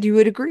what you said, you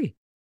would agree.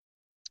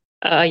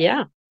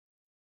 Yeah.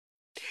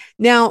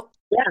 Now,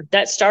 Yeah,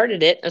 that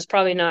started it. It's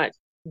probably not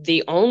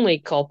the only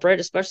culprit,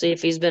 especially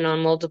if he's been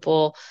on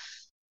multiple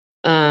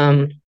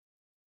um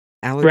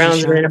allergy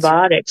rounds of shots.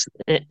 antibiotics.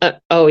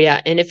 Oh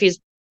yeah, and if he's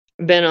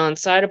been on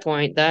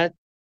Cytopoint, that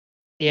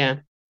yeah.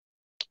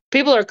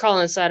 People are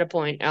calling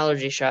Cytopoint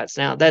allergy shots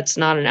now. That's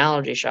not an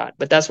allergy shot,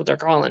 but that's what they're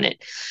calling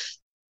it.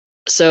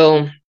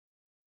 So,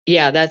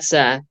 yeah,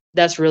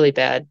 that's really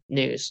bad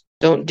news.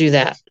 Don't do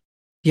that.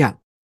 Yeah.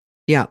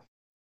 Yeah.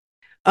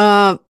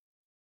 Uh,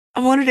 I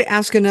wanted to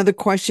ask another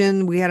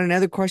question. We had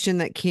another question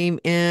that came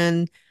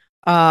in.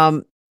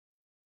 Um,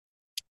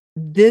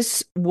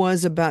 this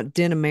was about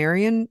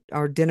Denamarian,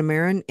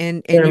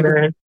 and you were,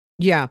 Cinnamon.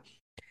 yeah.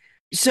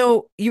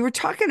 So you were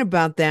talking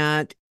about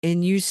that,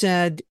 and you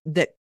said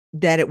that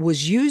it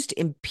was used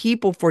in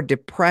people for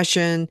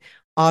depression,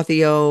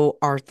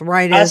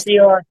 osteoarthritis,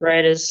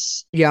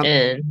 Osteoarthritis yeah,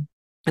 and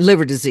and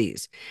liver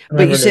disease.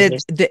 But you liver said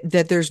disease.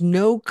 that there's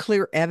no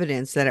clear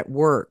evidence that it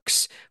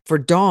works for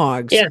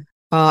dogs Yeah.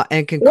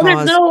 and can Well,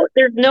 cause.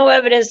 there's no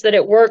evidence that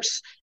it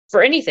works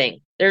for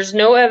anything. There's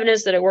no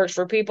evidence that it works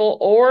for people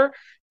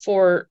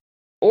for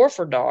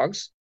for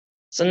dogs.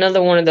 It's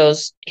another one of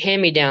those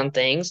hand-me-down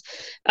things.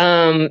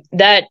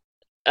 That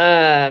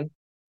uh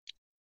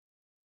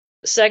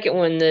second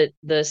one,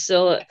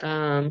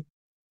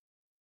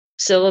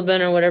 Silibin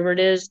or whatever it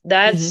is, Mhm.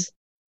 that's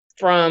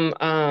from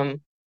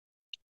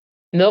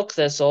milk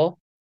thistle,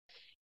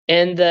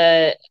 and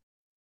the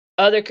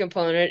other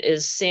component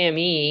is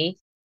SAMe.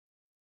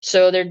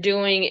 So they're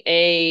doing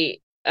a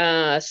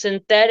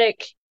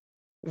synthetic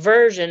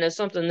version of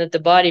something that the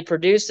body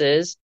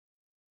produces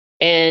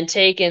and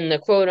taking the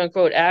quote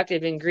unquote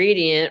active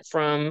ingredient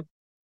from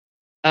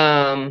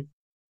um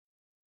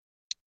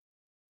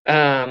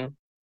um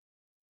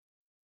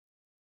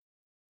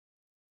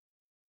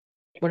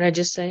what did I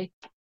just say?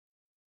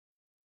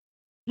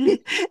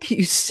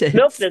 You said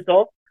Milk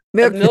thistle, of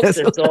milk milk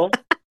thistle. thistle.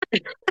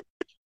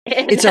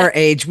 It's And our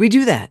age. We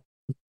do that.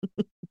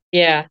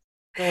 yeah.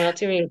 Well,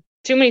 too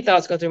many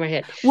thoughts go through my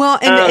head. Well,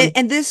 Um,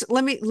 and this,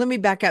 let me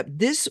back up.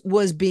 This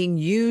was being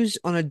used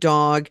on a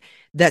dog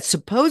that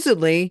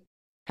supposedly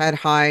had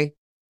high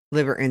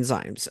liver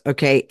enzymes.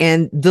 Okay,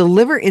 and the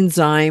liver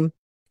enzyme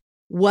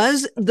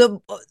was the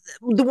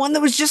one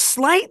that was just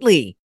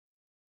slightly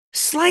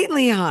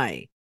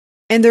high,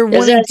 and they're is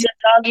wanting that to. the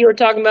dog you were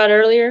talking about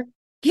earlier?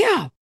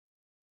 Yeah.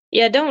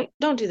 Yeah, don't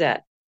do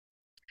that.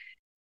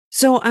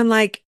 So I'm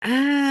like,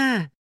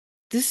 this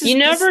You is this.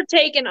 never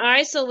take an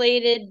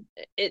isolated.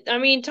 I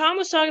mean, Tom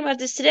was talking about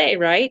this today,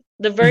 right?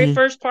 The very Mhm.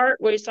 first part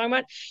where he's talking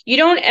about you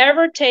don't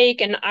ever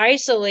take an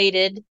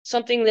isolated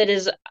something that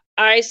is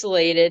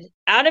isolated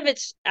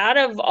out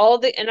of all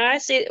the. And I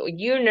say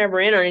you're never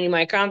in on any of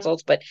my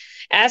consults, but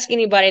ask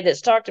anybody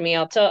that's talked to me.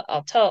 I'll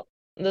tell.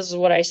 This is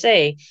what I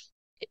say.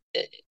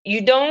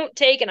 You don't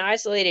take an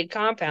isolated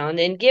compound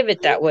and give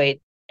it that way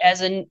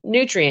as a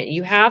nutrient.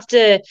 You have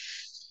to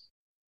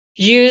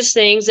use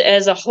things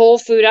as a whole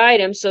food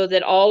item so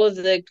that all of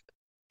the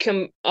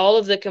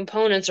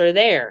components are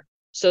there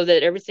so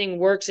that everything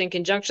works in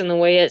conjunction the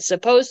way it's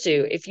supposed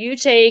to. If you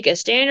take a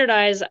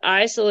standardized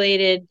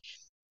isolated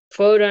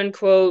quote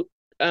unquote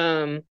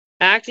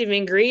active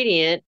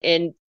ingredient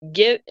and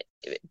give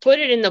put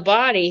it in the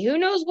body, who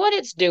knows what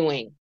it's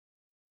doing?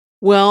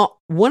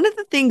 Well, one of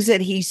the things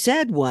that he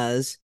said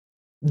was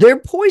they're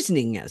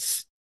poisoning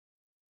us.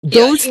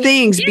 Yeah, Those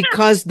things, yeah,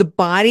 because the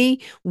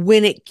body,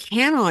 when it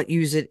cannot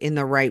use it in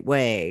the right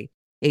way,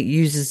 it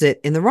uses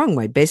it in the wrong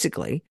way,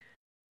 basically.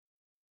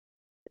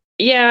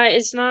 yeah,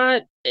 it's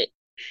not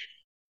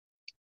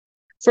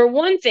for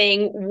one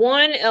thing,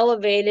 one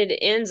elevated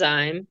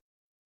enzyme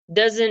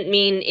doesn't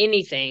mean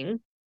anything,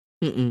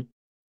 Mm-mm.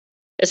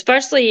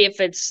 especially if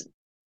it's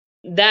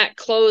that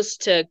close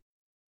to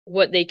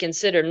what they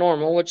consider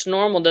normal, which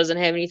normal doesn't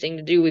have anything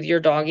to do with your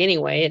dog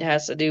anyway. It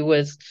has to do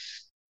with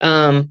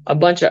a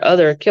bunch of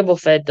other kibble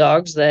fed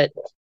dogs that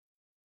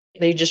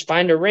they just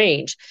find a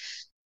range.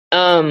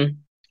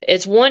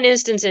 It's one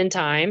instance in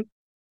time.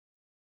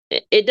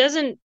 It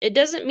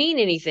doesn't mean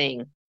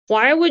anything.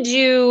 Why would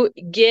you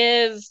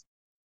give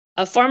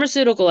a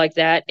pharmaceutical like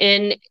that?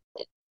 And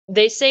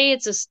they say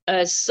it's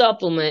a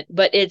supplement,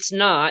 but it's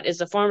not.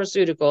 It's a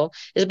pharmaceutical.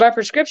 It's by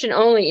prescription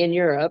only in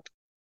Europe.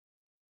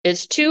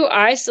 It's two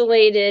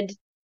isolated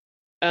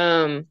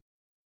um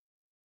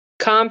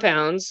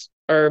compounds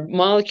or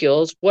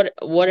molecules,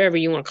 whatever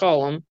you want to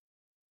call them,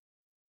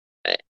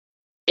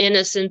 in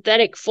a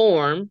synthetic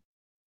form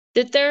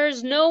that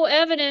there's no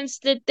evidence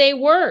that they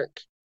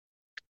work.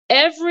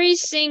 Every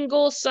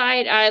single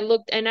site I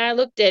looked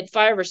at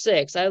five or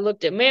six. I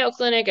looked at Mayo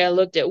Clinic, I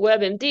looked at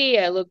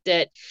WebMD, I looked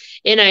at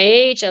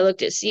NIH, I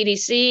looked at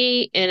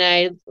CDC,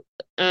 and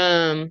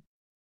a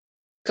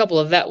couple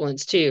of vet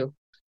ones too.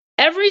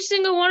 Every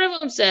single one of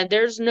them said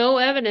there's no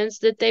evidence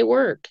that they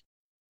work.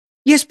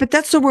 Yes, but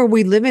that's the world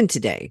we live in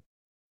today.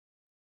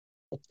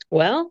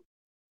 Well,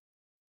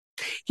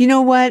 You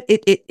know what?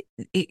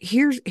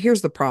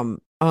 Here's the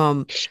problem.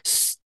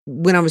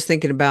 When I was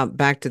thinking about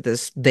back to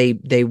this,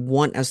 they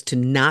want us to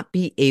not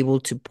be able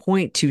to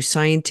point to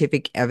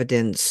scientific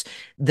evidence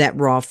that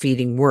raw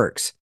feeding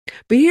works.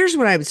 But here's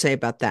what I would say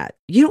about that.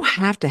 You don't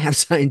have to have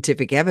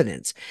scientific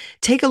evidence.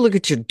 Take a look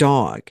at your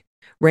dog,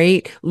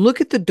 right?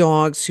 Look at the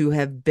dogs who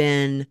have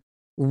been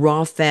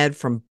raw fed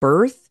from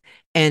birth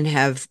and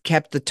have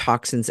kept the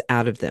toxins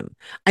out of them.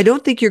 I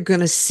don't think you're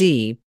going to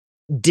see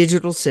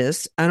digital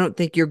cysts. I don't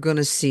think you're going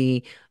to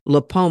see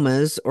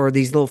lipomas or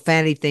these little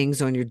fatty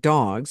things on your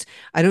dogs.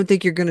 I don't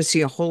think you're going to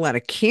see a whole lot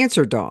of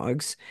cancer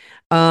dogs.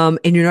 And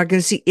you're not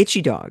going to see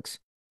itchy dogs.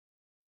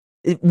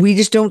 We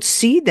just don't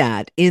see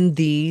that in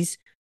these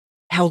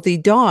healthy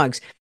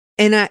dogs.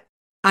 And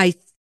I,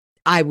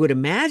 I would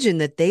imagine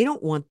that they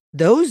don't want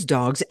those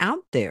dogs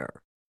out there,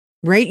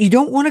 right? You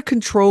don't want a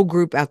control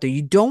group out there.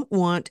 You don't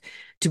want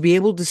to be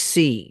able to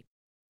see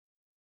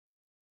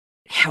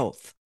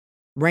health,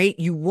 right?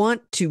 You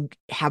want to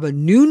have a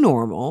new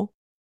normal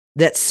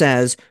that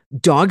says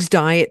dogs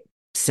die at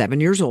 7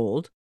 years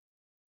old.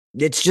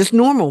 It's just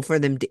normal for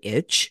them to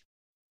itch,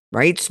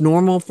 right? It's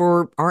normal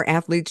for our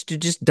athletes to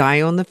just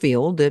die on the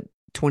field at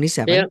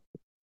 27. Yep.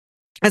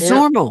 That's Yep.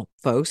 normal,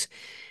 folks.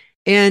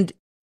 And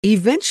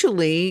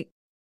eventually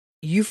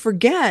you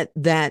forget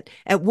that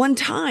at one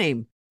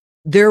time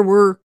there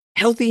were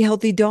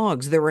healthy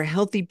dogs. There were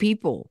healthy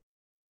people,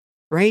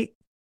 right?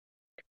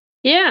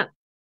 Yeah.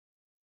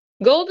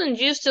 Goldens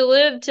used to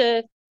live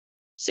to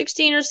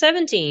 16 or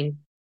 17,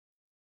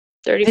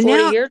 30, And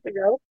 40 now, years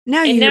ago.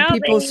 now you And hear now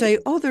people they, say,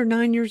 "Oh, they're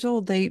 9 years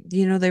old. They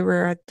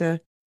were at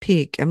the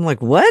peak." I'm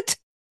like, "What?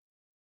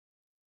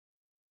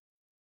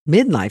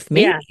 Midlife,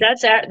 yeah,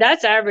 maybe."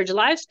 that's average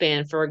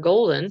lifespan for a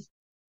golden.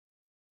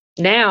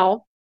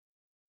 Now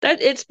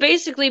that it's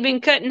basically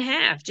been cut in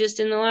half just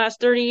in the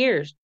last 30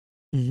 years.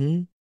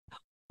 Hmm.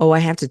 Oh, I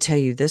have to tell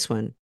you this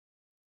one.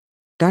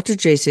 Dr.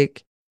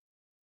 Jasek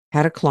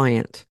had a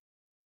client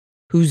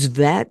whose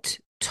vet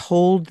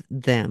told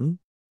them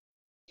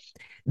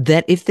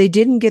that if they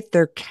didn't get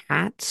their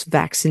cats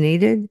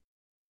vaccinated,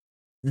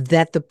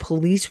 that the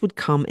police would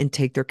come and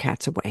take their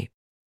cats away.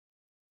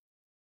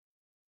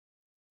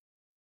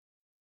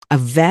 A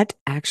vet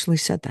actually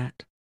said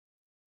that.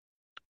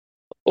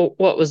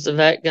 What was the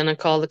vet gonna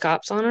call the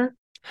cops on her?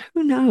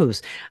 Who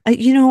knows? I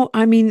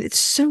mean, it's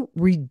so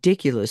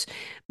ridiculous.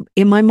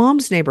 In my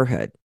mom's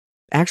neighborhood,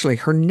 actually,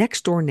 her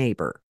next door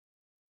neighbor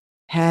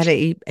had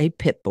a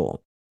pit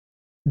bull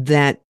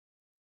that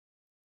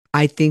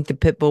I think the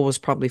pit bull was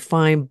probably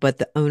fine, but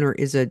the owner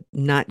is a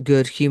not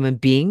good human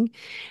being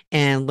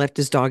and left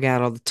his dog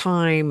out all the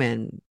time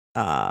and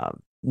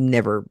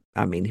never,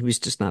 I mean, he was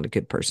just not a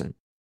good person.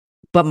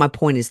 But my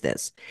point is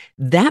this,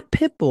 that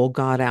pit bull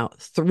got out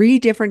 3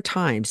 different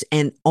times,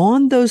 and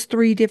on those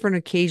 3 different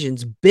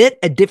occasions, bit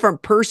a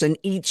different person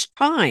each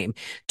time,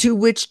 to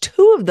which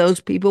 2 of those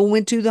people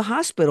went to the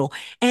hospital,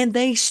 and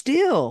they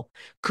still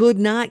could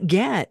not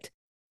get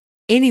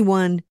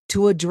anyone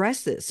to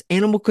address this,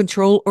 animal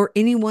control or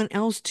anyone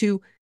else to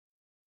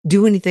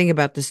do anything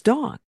about this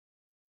dog.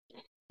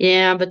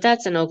 Yeah, but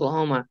that's in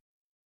Oklahoma.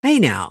 Hey,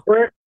 now,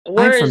 I'm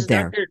Where from is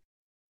there. Dr.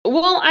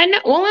 Well, I know.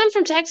 Well, I'm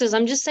from Texas.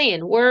 I'm just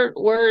saying,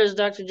 where is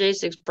Dr.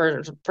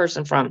 J6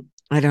 person from?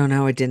 I don't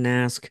know. I didn't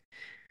ask.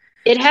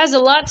 It has a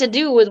lot to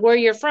do with where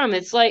you're from.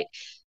 It's like,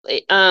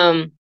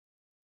 um,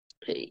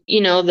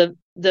 the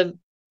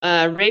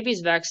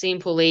rabies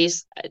vaccine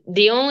police.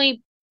 The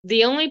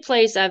only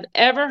place I've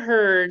ever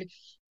heard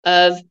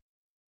of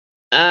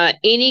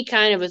any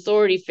kind of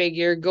authority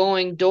figure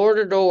going door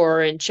to door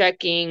and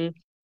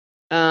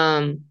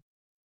um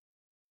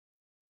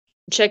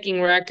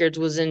checking records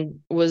was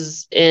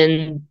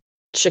in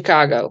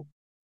Chicago,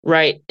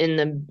 right in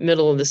the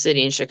middle of the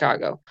city in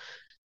Chicago.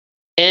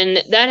 And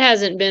that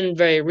hasn't been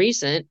very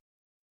recent.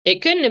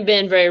 It couldn't have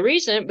been very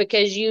recent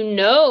because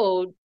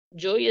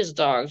Julia's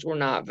dogs were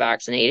not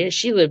vaccinated.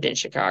 She lived in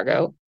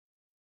Chicago.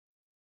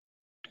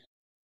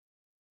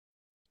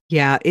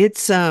 Yeah,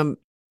 it's I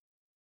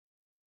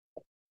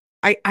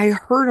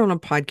heard on a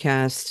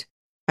podcast,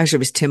 actually it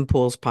was Tim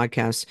Pool's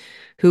podcast,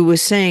 who was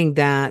saying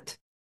that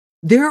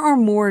there are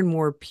more and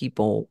more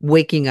people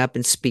waking up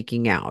and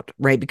speaking out,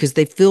 right? Because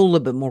they feel a little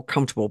bit more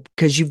comfortable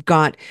because you've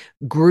got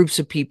groups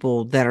of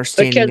people that are Because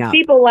standing up.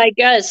 people like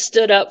us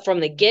stood up from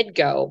the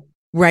get-go.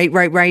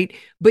 Right.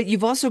 But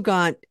you've also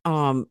got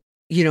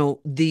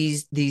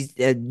these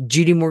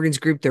Judy Morgan's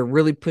group, they're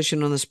really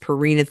pushing on this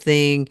Purina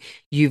thing.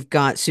 You've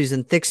got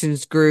Susan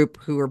Thixton's group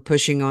who are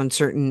pushing on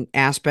certain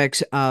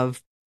aspects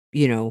of,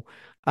 you know,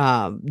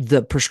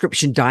 the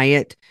prescription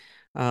diet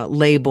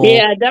label.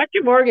 Yeah,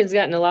 Dr. Morgan's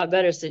gotten a lot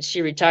better since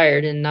she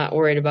retired and not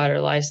worried about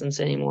her license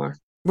anymore.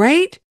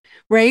 Right.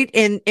 Right.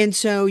 And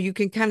so you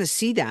can kind of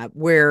see that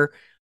where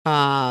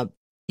uh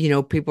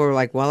people are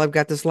like, well, I've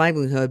got this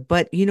livelihood,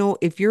 but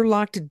if you're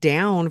locked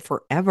down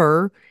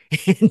forever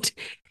and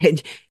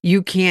and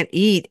you can't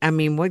eat, I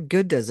mean, what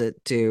good does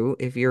it do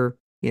if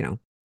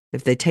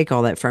if they take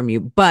all that from you?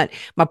 But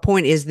my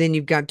point is then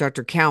you've got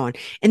Dr. Cowan,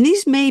 and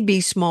these may be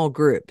small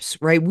groups,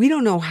 right? We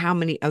don't know how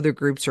many other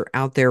groups are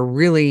out there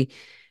really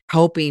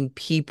helping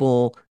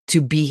people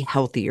to be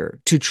healthier,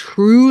 to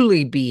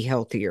truly be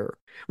healthier.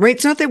 Right.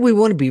 It's not that we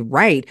want to be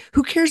right.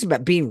 Who cares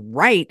about being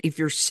right if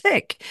you're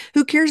sick?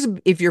 Who cares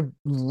if you're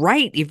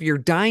right if you're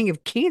dying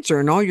of cancer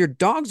and all your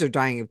dogs are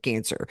dying of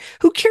cancer?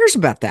 Who cares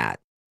about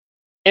that?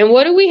 And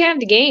what do we have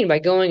to gain by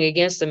going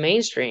against the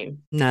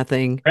mainstream?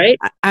 Nothing. Right?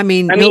 I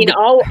mean, I mean,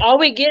 nobody. all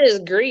we get is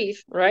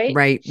grief, right?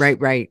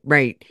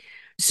 Right.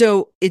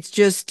 So it's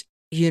just,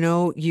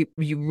 you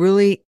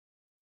really,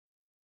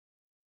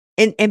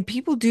 and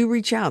people do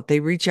reach out. They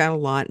reach out a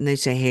lot and they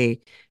say, hey,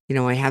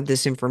 I have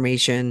this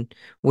information.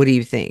 What do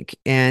you think?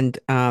 And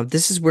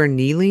this is where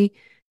Nealy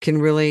can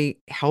really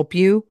help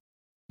you.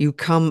 You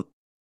come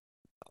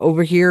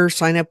over here,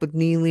 sign up with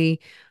Nealy.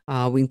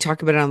 We can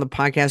talk about it on the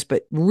podcast,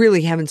 but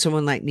really having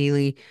someone like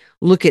Nealy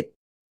look at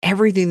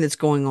everything that's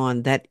going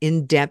on, that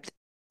in-depth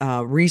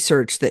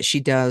research that she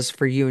does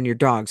for you and your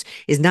dogs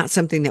is not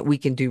something that we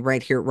can do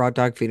right here at Raw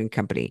Dog Food and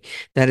Company.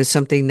 That is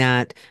something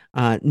that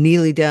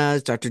Nealy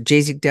does, Dr.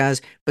 Jasek does,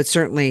 but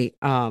certainly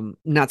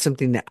not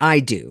something that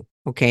I do.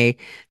 Okay,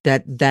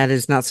 that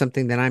is not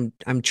something that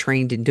I'm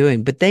trained in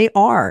doing, but they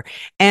are.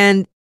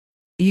 And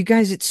you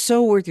guys, it's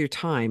so worth your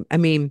time. I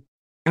mean,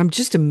 I'm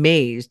just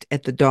amazed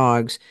at the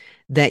dogs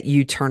that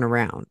you turn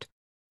around.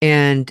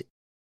 And,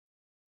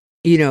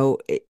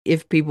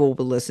 if people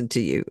will listen to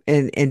you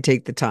and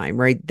take the time,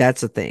 right?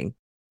 That's a thing,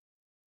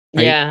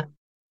 right? Yeah.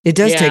 It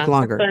does take Yeah.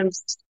 longer.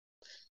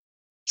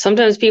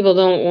 Sometimes people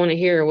don't want to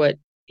hear what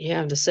you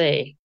have to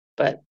say,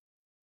 but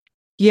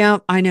Yeah,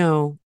 I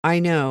know. I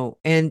know.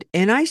 And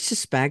I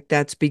suspect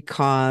that's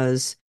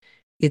because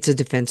it's a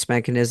defense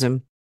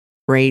mechanism,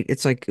 right?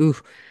 It's like, ooh,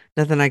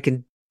 nothing I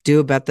can do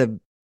about the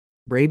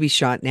rabies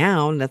shot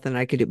now, nothing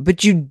I can do.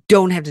 But you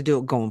don't have to do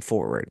it going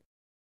forward.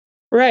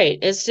 right.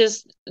 It's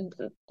just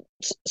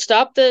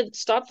stop the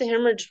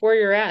hemorrhage where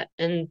you're at,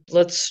 and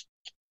let's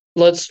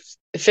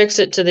fix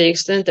it to the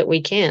extent that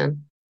we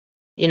can,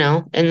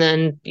 and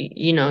then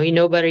you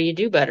know better, you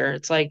do better.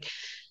 It's like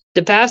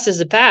the past is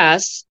the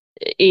past.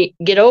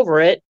 Get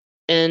over it,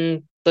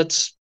 and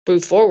let's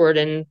move forward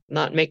and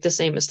not make the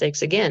same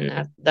mistakes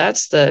again.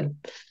 That's the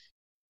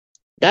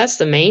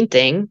main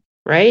thing,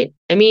 right?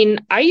 I mean,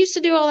 I used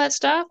to do all that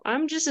stuff.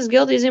 I'm just as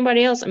guilty as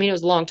anybody else. I mean, it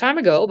was a long time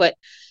ago, but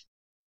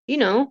you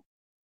know,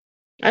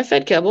 I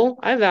fed kibble,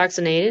 I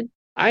vaccinated,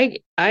 I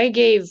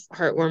gave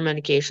heartworm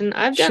medication.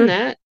 I've done Sure.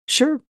 that.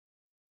 Sure.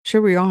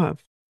 Sure we all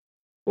have.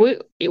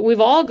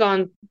 We've all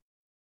gone.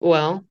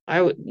 Well,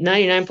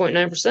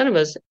 99.9% of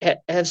us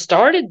have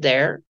started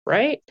there,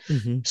 right?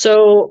 Hmm.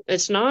 So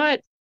it's not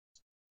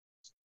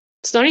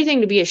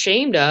anything to be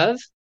ashamed of.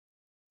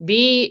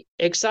 Be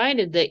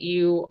excited that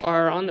you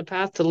are on the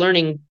path to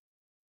learning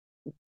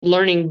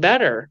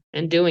better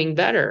and doing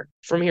better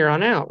from here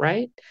on out,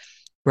 right?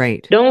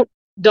 Right.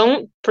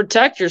 Don't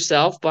protect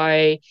yourself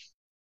by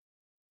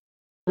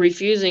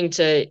refusing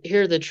to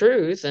hear the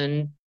truth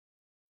and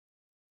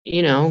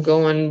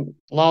going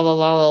la la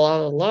la la la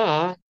la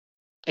la.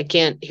 I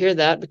can't hear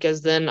that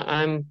because then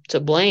I'm to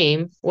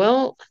blame.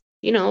 Well,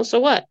 so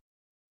what?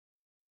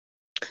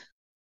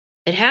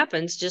 It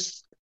happens.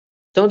 Just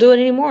don't do it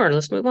anymore.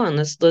 Let's move on.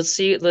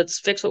 Let's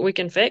fix what we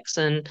can fix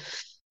and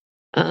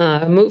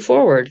move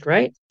forward,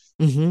 right?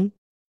 Hmm.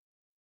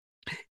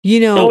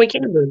 You All know, we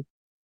can do.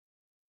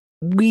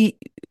 we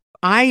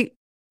I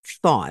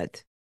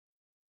thought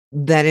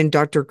that in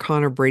Dr.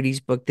 Connor Brady's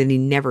book that he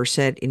never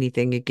said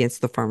anything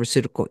against the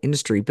pharmaceutical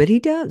industry, but he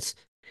does.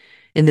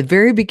 In the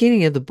very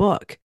beginning of the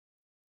book,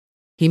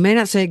 he may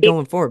not say it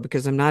going forward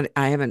because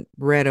I haven't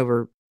read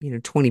over,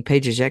 20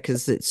 pages yet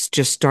because it's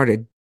just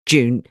started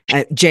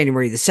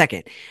January the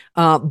 2nd.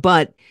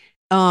 But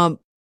um,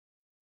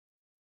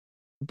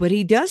 but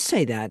he does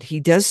say that. He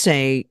does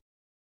say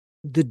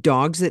the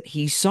dogs that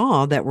he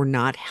saw that were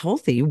not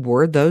healthy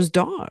were those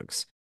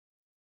dogs.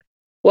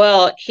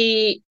 Well,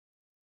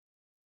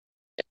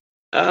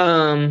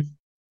 um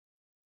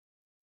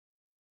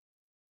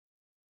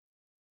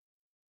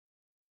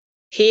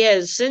he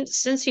has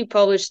since he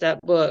published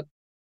that book,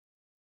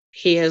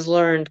 he has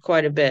learned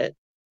quite a bit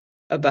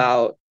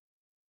about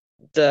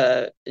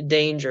the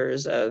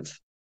dangers of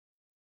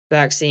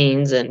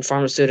vaccines and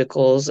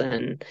pharmaceuticals.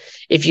 And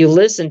if you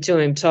listen to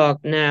him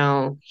talk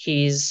now,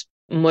 he's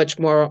much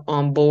more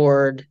on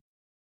board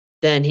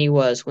than he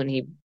was when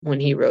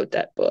he wrote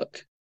that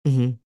book.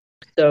 Hmm.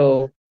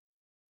 So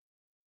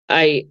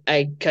I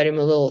cut him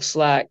a little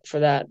slack for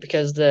that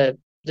because the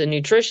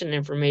nutrition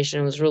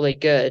information was really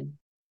good,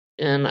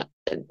 and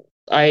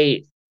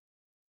I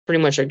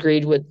pretty much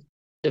agreed with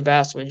the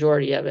vast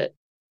majority of it.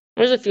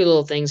 There's a few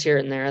little things here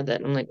and there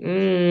that I'm like,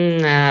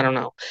 I don't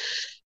know.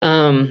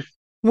 Um,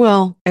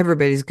 Well,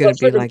 everybody's going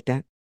to but be like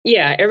that.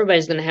 yeah,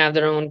 everybody's going to have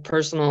their own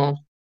personal,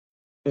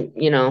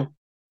 you know,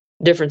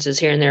 differences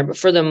here and there. But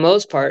for the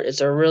most part,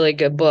 it's a really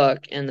good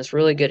book and it's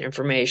really good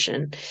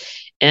information.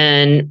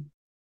 And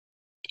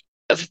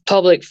a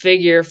public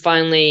figure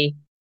finally,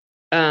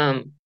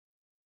 um,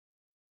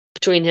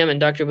 between him and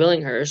Dr.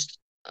 Billinghurst,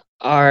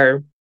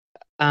 are,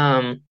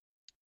 um,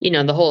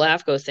 the whole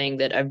AFCO thing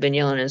that I've been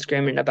yelling and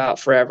screaming about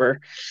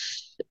forever.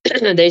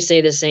 They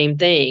say the same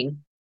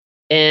thing.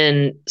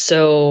 And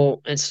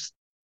so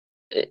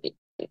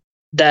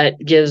that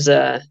gives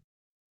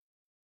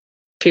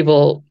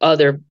people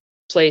other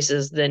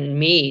places than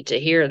me to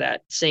hear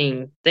that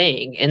same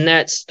thing. And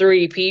that's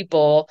three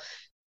people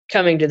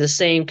coming to the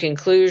same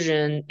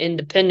conclusion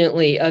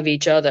independently of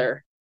each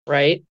other,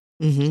 right?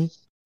 Hmm.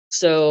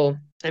 So,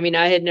 I mean,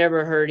 I had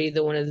never heard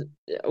either one of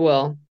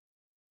well,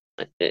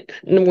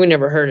 we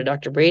never heard of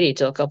Dr. Brady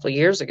till a couple of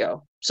years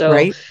ago. So,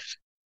 Right.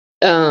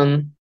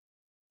 um,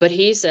 but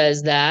he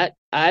says that.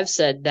 I've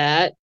said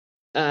that.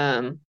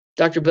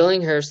 Dr.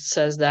 Billinghurst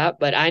says that,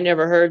 but I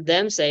never heard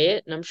them say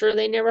it, and I'm sure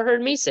they never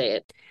heard me say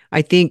it.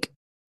 I think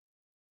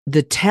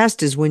the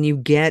test is when you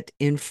get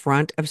in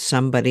front of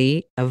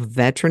somebody, a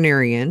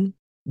veterinarian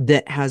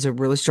that has a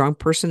really strong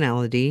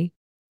personality,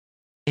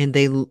 and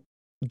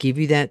give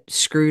you that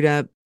screwed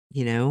up,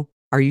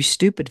 are you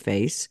stupid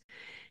face?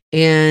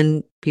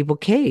 And people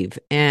cave.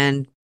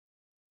 And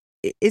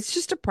it's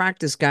just a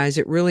practice, guys.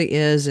 It really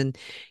is. And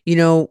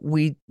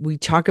we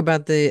talk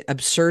about the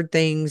absurd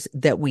things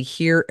that we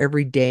hear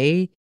every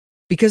day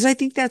because I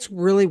think that's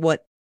really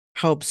what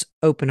helps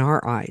open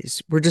our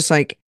eyes. We're just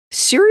like,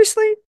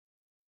 Seriously?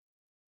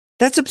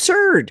 That's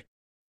absurd.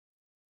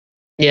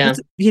 Yeah.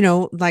 That's,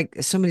 like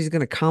somebody's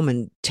going to come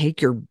and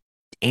take your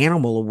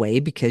animal away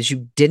because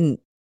you didn't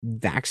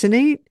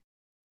vaccinate.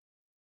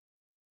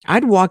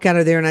 I'd walk out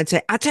of there and I'd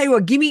say, I'll tell you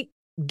what, give me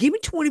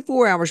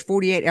 24 hours,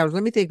 48 hours.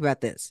 Let me think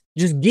about this.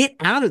 Just get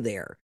out of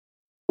there.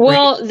 Right?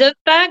 Well, the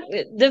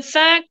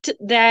fact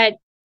that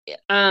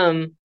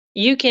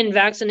you can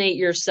vaccinate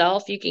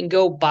yourself, you can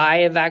go buy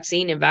a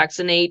vaccine and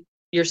vaccinate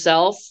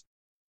yourself.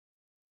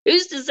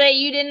 Who's to say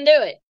you didn't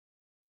do it?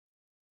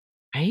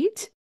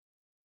 Right?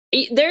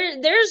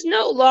 There's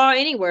no law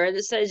anywhere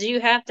that says you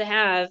have to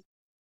have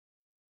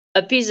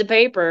a piece of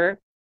paper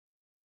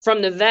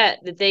from the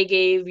vet that they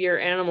gave your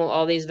animal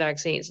all these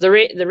vaccines. The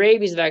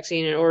rabies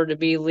vaccine, in order to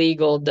be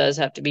legal, does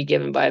have to be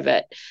given by a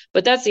vet,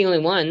 but that's the only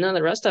one. None of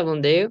the rest of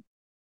them do.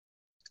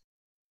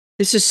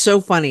 This is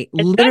so funny.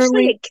 Especially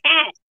Literally, a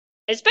cat.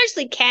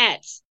 Especially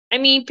cats. I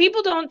mean,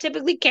 people don't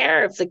typically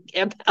care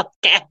about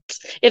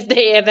cats if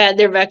they have had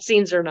their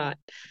vaccines or not.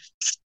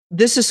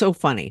 this is so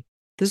funny.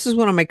 This is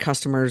one of my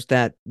customers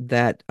that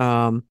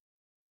I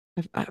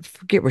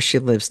forget where she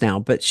lives now,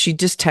 but she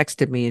just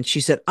texted me and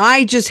she said,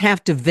 I just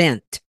have to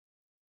vent.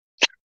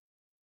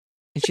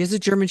 And she has a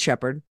German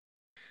Shepherd.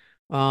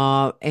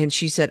 And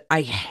she said,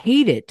 I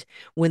hate it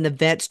when the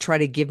vets try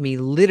to give me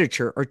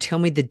literature or tell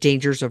me the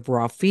dangers of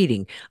raw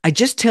feeding. I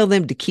just tell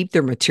them to keep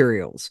their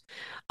materials.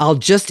 I'll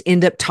just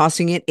end up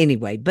tossing it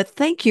anyway. But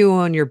thank you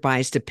on your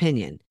biased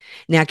opinion.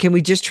 Now, can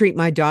we just treat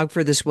my dog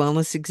for this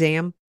wellness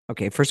exam?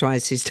 Okay, first of all, I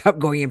say stop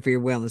going in for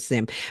your wellness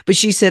exam. But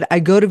she said, I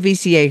go to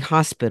VCA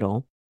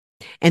hospital.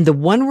 And the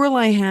one rule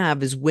I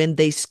have is when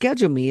they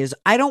schedule me is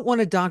I don't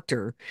want a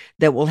doctor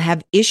that will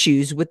have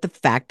issues with the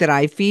fact that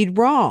I feed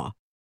raw.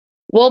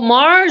 Well,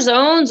 Mars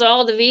owns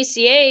all the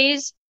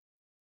VCAs.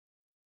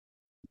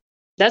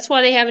 That's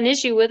why they have an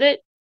issue with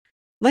it.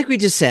 Like we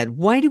just said,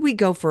 why do we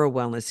go for a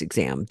wellness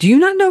exam? Do you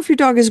not know if your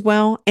dog is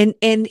well?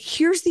 And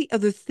here's the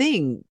other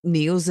thing,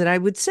 Niels, that I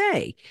would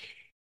say.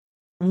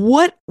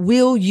 What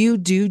will you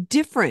do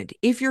different?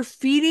 If you're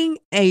feeding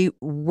a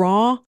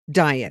raw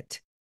diet,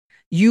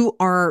 you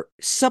are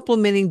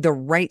supplementing the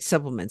right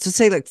supplements. Let's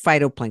say like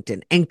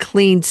phytoplankton and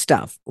clean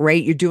stuff,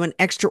 right? You're doing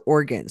extra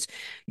organs.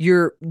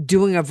 You're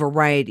doing a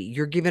variety.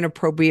 You're giving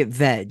appropriate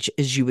veg,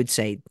 as you would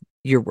say,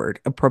 your word,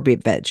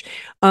 appropriate veg.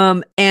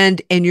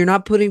 And you're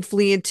not putting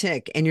flea and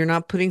tick, and you're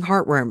not putting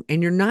heartworm,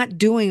 and you're not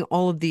doing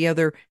all of the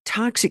other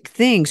toxic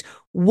things.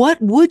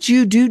 What would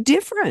you do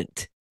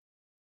different?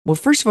 Well,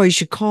 first of all, you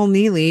should call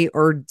Nealy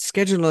or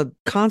schedule a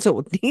consult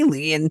with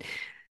Nealy and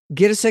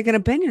get a second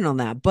opinion on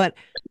that. But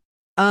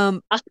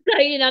I'll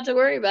tell you not to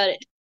worry about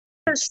it.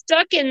 We're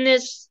stuck in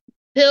this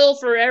pill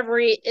for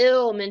every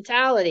ill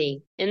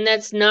mentality, and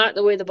that's not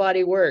the way the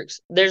body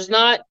works. There's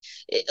not,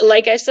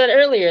 like I said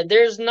earlier,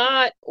 there's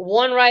not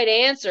one right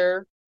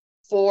answer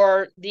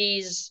for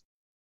these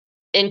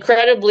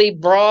incredibly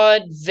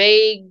broad,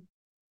 vague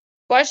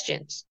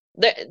questions.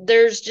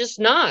 There's just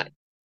not.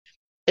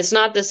 It's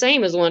not the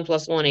same as 1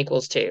 + 1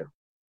 = 2.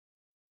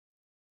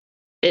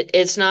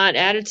 It's not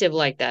additive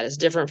like that. It's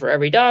different for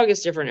every dog.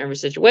 It's different in every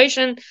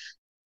situation.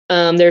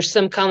 There's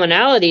some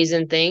commonalities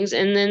in things,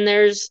 and then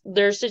there's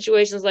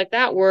situations like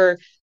that where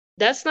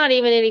that's not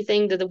even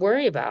anything to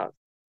worry about.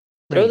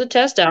 Throw right. the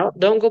test out.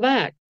 Don't go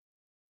back.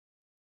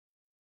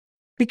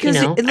 Because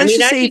I let's mean,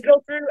 just say,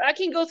 I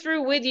can go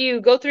through with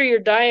you, go through your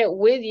diet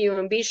with you,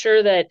 and be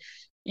sure that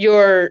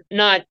you're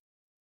not,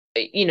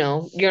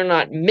 you're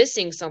not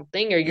missing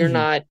something, or you're mhm,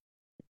 not,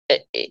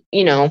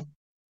 you know,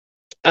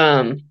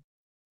 um,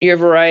 your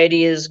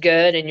variety is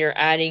good, and you're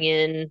adding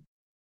in,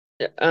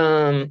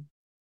 um,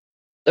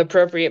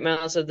 appropriate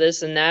amounts of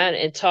this and that,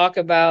 and talk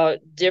about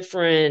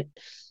different.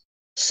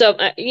 So,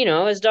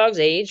 as dogs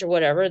age or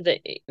whatever,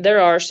 there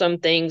are some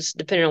things,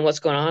 depending on what's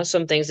going on,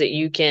 some things that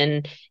you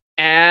can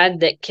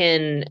add that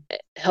can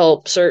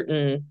help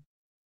certain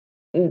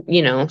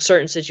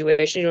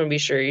situations. You want to be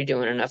sure you're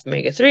doing enough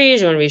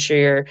omega-3s. You want to be sure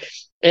your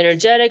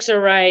energetics are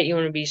right. You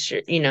want to be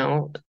sure,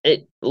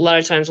 a lot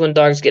of times when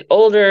dogs get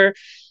older,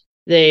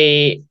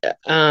 they,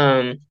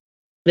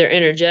 their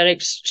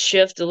energetics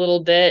shift a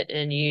little bit,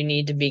 and you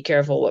need to be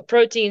careful what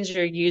proteins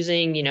you're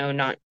using,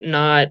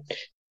 not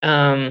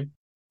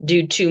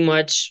do too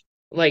much.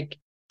 Like,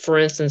 for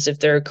instance, if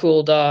they're a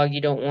cool dog, you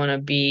don't want to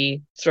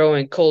be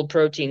throwing cold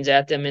proteins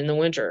at them in the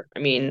winter. I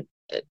mean,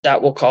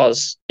 that will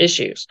cause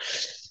issues.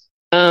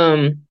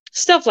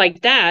 Stuff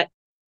like that.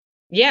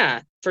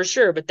 Yeah, for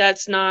sure. But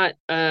that's not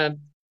a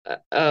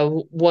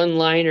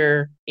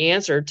one-liner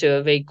answer to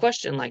a vague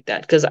question like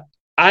that, because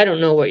I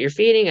don't know what you're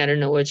feeding. I don't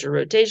know what your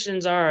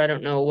rotations are. I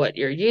don't know what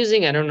you're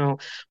using. I don't know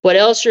what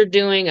else you're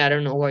doing. I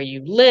don't know where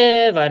you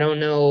live. I don't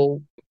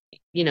know,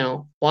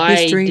 why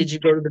history. did you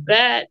go to the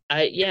vet?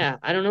 I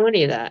don't know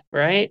any of that,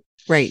 right?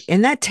 Right.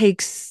 And that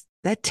takes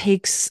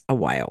a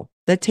while.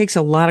 That takes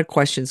a lot of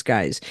questions,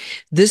 guys.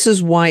 This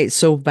is why it's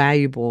so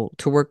valuable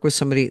to work with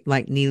somebody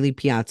like Nealy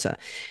Piazza.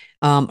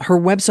 Her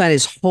website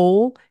is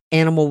whole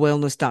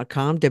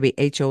wholeanimalwellness.com,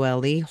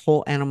 WHOLE,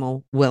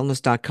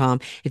 wholeanimalwellness.com.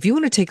 If you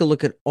want to take a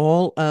look at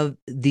all of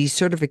these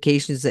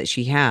certifications that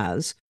she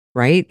has,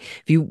 right?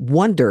 If you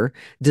wonder,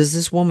 does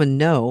this woman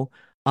know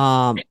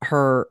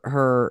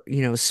her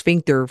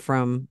sphincter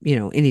from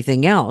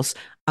anything else,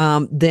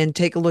 then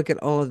take a look at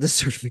all of the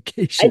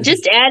certifications. I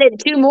just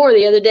added 2 more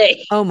the other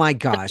day. Oh my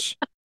gosh.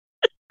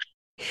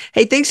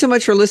 Hey, thanks so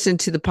much for listening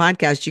to the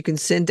podcast. You can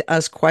send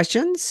us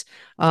questions.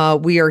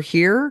 We are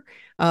here.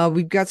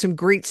 We've got some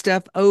great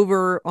stuff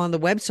over on the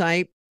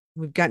website.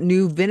 We've got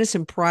new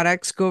venison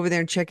products. Go over there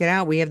and check it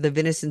out. We have the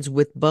venisons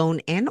with bone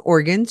and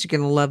organs. You're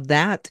going to love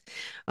that.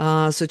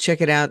 So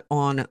check it out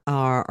on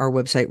our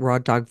website,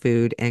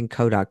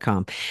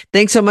 rawdogfoodandco.com.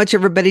 Thanks so much,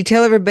 everybody.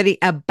 Tell everybody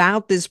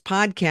about this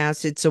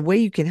podcast. It's a way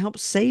you can help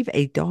save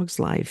a dog's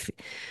life.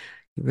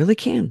 You really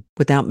can,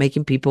 without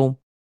making people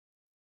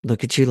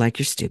look at you like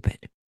you're stupid.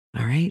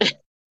 All right?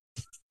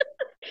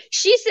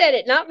 She said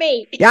it, not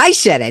me. Yeah, I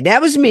said it.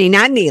 That was me,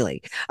 not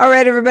Nealy. All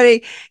right,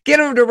 everybody, get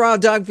over to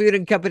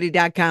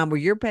rawdogfoodandcompany.com, where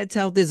your pet's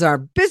health is our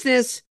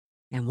business.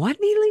 And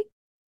what, Nealy?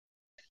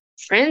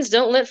 Friends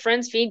don't let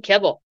friends feed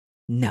kibble.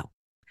 No.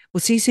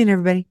 We'll see you soon,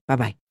 everybody.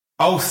 Bye-bye.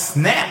 Oh,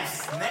 snap.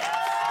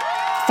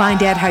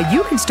 Find out how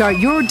you can start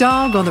your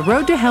dog on the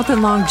road to health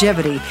and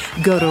longevity.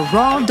 Go to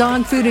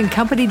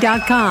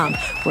rawdogfoodandcompany.com,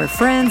 where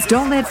friends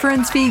don't let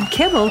friends feed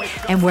kibble,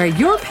 and where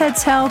your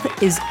pet's health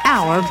is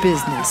our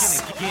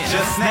business.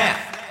 Just snap.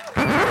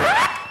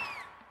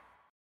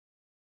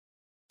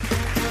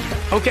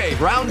 Okay,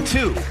 round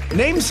 2.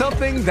 Name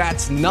something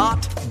that's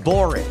not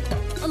boring.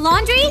 A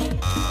laundry?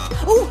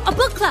 Ooh, a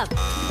book club.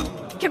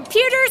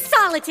 Computer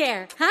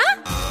solitaire, huh?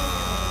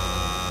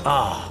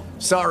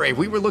 Sorry,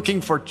 we were looking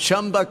for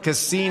Chumba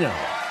Casino.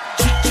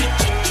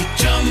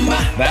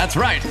 That's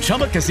right.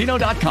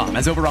 ChumbaCasino.com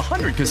has over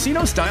 100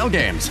 casino-style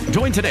games.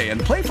 Join today and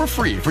play for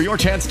free for your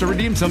chance to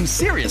redeem some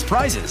serious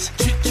prizes.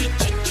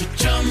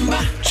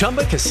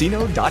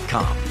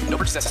 ChumbaCasino.com. No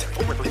purchase necessary.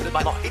 Void where prohibited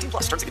by law. 18+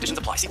 terms and conditions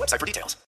apply. See website for details.